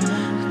word.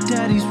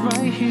 Daddy's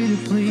right here to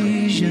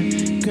please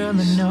you. Girl,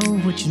 I know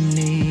what you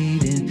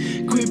need.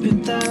 And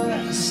gripping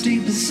thighs,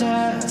 deep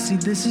inside. See,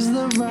 this is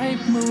the right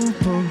move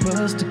for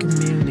us to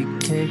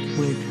communicate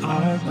with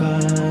our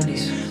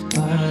bodies.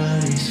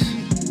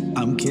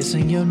 I'm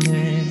kissing your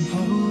neck,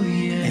 oh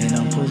yeah, and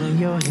I'm pulling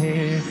your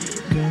hair.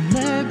 Girl,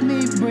 let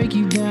me break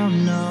you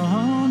down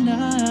all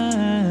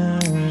night.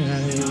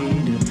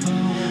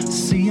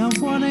 See, I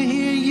wanna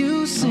hear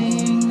you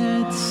sing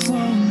that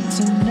song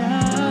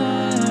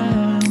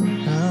tonight.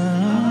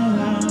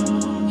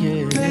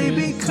 Yeah.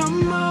 Baby,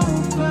 come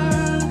over.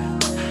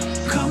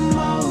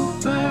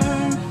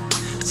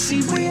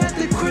 See, we at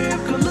the crib,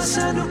 girl, let's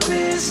handle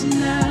business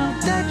now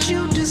that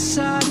you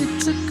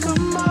decided to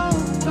come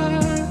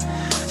over.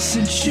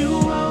 Since you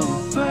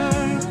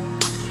over,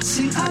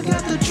 see, I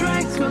got the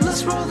drink, girl,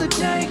 let's roll the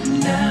date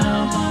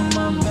now.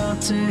 I'm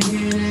about to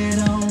hit it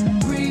on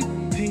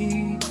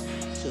repeat.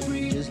 So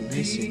we just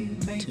listen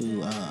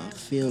to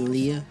Phil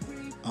Leah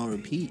on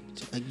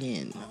repeat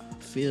again.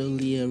 Phil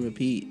Leah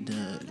repeat.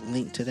 The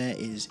link to that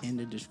is in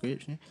the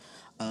description.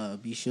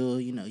 Be sure,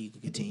 you can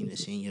continue to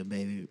send your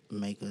baby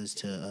makers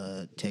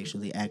to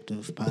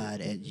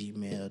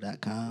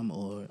textuallyactivepod@gmail.com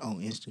or on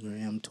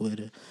Instagram,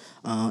 Twitter,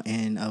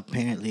 and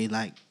apparently,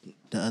 like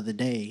the other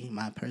day,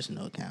 my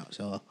personal account.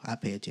 So I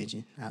pay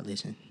attention. I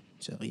listen.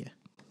 So, yeah.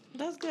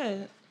 That's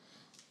good.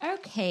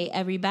 Okay,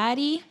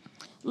 everybody.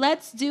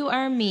 Let's do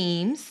our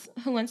memes.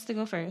 Who wants to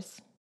go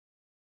first?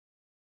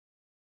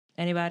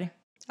 Anybody?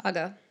 I'll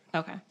go.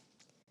 Okay.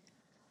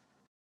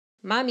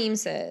 My meme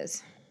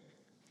says,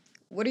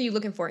 what are you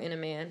looking for in a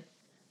man?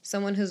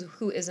 Someone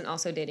who isn't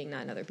also dating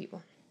 9 other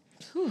people.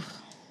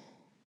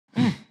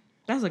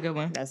 That's a good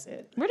one. That's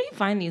it. Where do you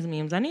find these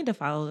memes? I need to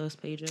follow those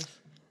pages.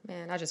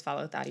 Man, I just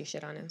follow Thotty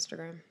shit on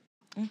Instagram.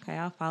 Okay,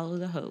 I'll follow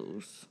the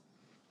hoes.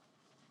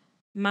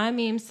 My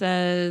meme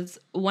says,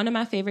 one of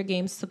my favorite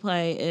games to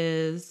play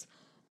is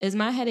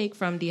my headache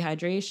from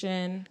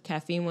dehydration,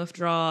 caffeine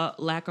withdrawal,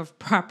 lack of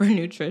proper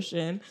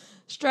nutrition,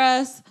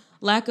 stress,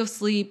 lack of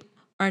sleep,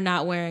 or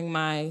not wearing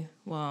I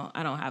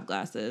don't have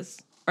glasses,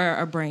 or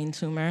a brain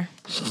tumor.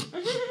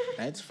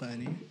 That's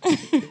funny.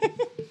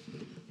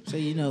 So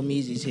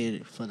Meezy's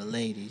here for the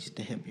ladies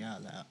to help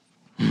y'all out.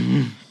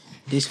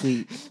 This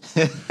week,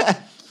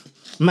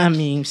 my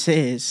meme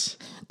says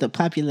the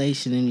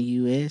population in the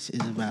U.S.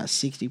 is about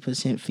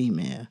 60%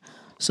 female.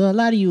 So a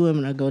lot of you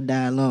women are going to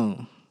die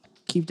alone.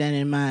 Keep that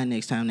in mind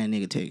next time that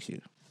nigga texts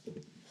you.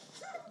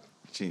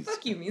 Jeez.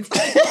 Fuck you,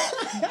 Meezy.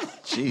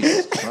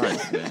 Jesus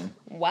Christ, man.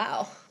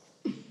 Wow.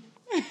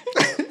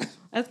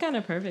 That's kind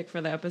of perfect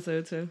for the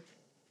episode, too.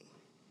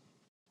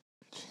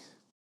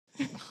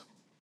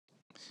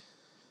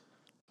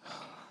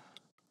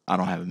 I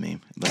don't have a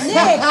meme. But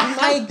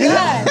My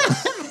God.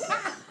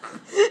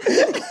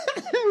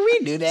 We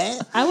do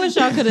that. I wish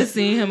y'all could have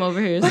seen him over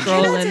here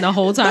scrolling the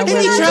whole time. He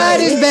tried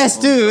his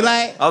best, too.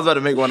 Like, I was about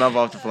to make one up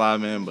off the fly,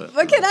 man, but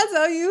But can I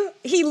tell you,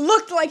 he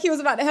looked like he was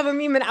about to have a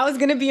meme and I was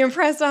going to be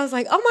impressed. So I was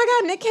like, oh my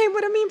God, Nick came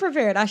with a meme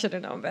prepared. I should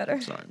have known better.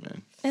 sorry,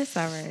 man. It's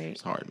all right.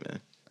 It's hard, man.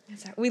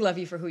 We love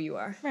you for who you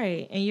are.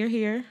 Right. And you're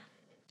here.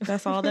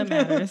 That's all that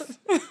matters.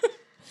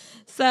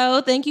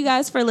 So thank you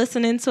guys for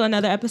listening to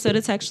another episode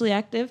of Textually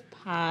Active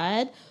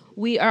Pod.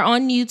 We are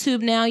on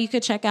YouTube now. You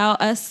can check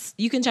out us.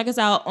 You can check us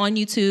out on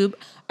YouTube.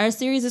 Our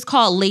series is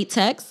called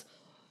Latex.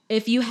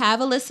 If you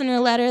have a listener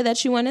letter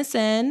that you want to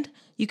send,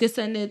 you can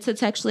send it to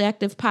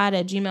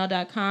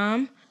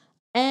textuallyactivepod@gmail.com.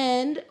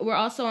 And we're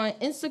also on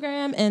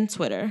Instagram and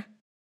Twitter.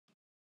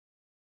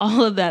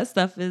 All of that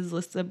stuff is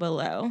listed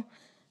below.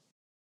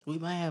 we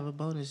might have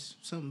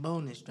something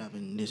bonus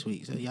dropping this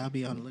week. So y'all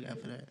be on the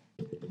lookout for that.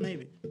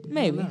 Maybe.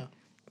 Maybe. I don't know.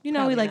 You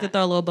know, we like to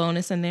throw a little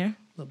bonus in there.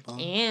 Little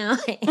bonus. Yeah.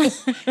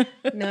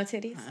 No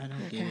titties? I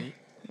don't get it.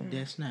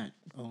 That's not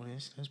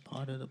bonus. That's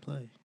part of the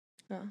play.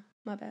 Oh,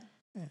 my bad.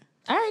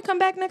 All right, come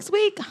back next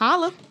week.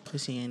 Holla.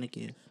 Pussy ain't a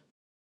gift.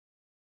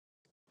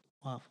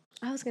 Waffles.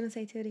 I was going to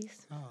say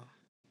titties. Oh.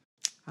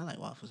 I like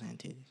waffles and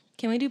titties.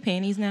 Can we do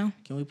panties now?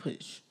 Can you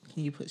put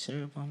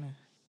syrup on the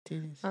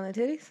titties? On the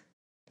titties?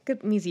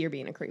 Good, Meezy, you're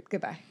being a creep.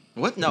 Goodbye.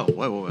 What? No.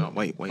 Wait. Hold on.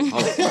 Wait a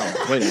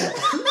minute.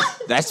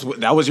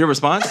 That was your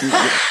response?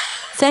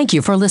 Thank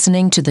you for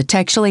listening to the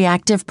Textually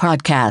Active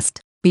podcast.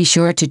 Be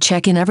sure to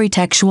check in every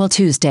Textual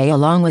Tuesday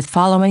along with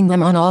following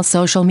them on all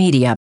social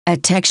media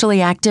at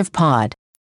Textually Active Pod.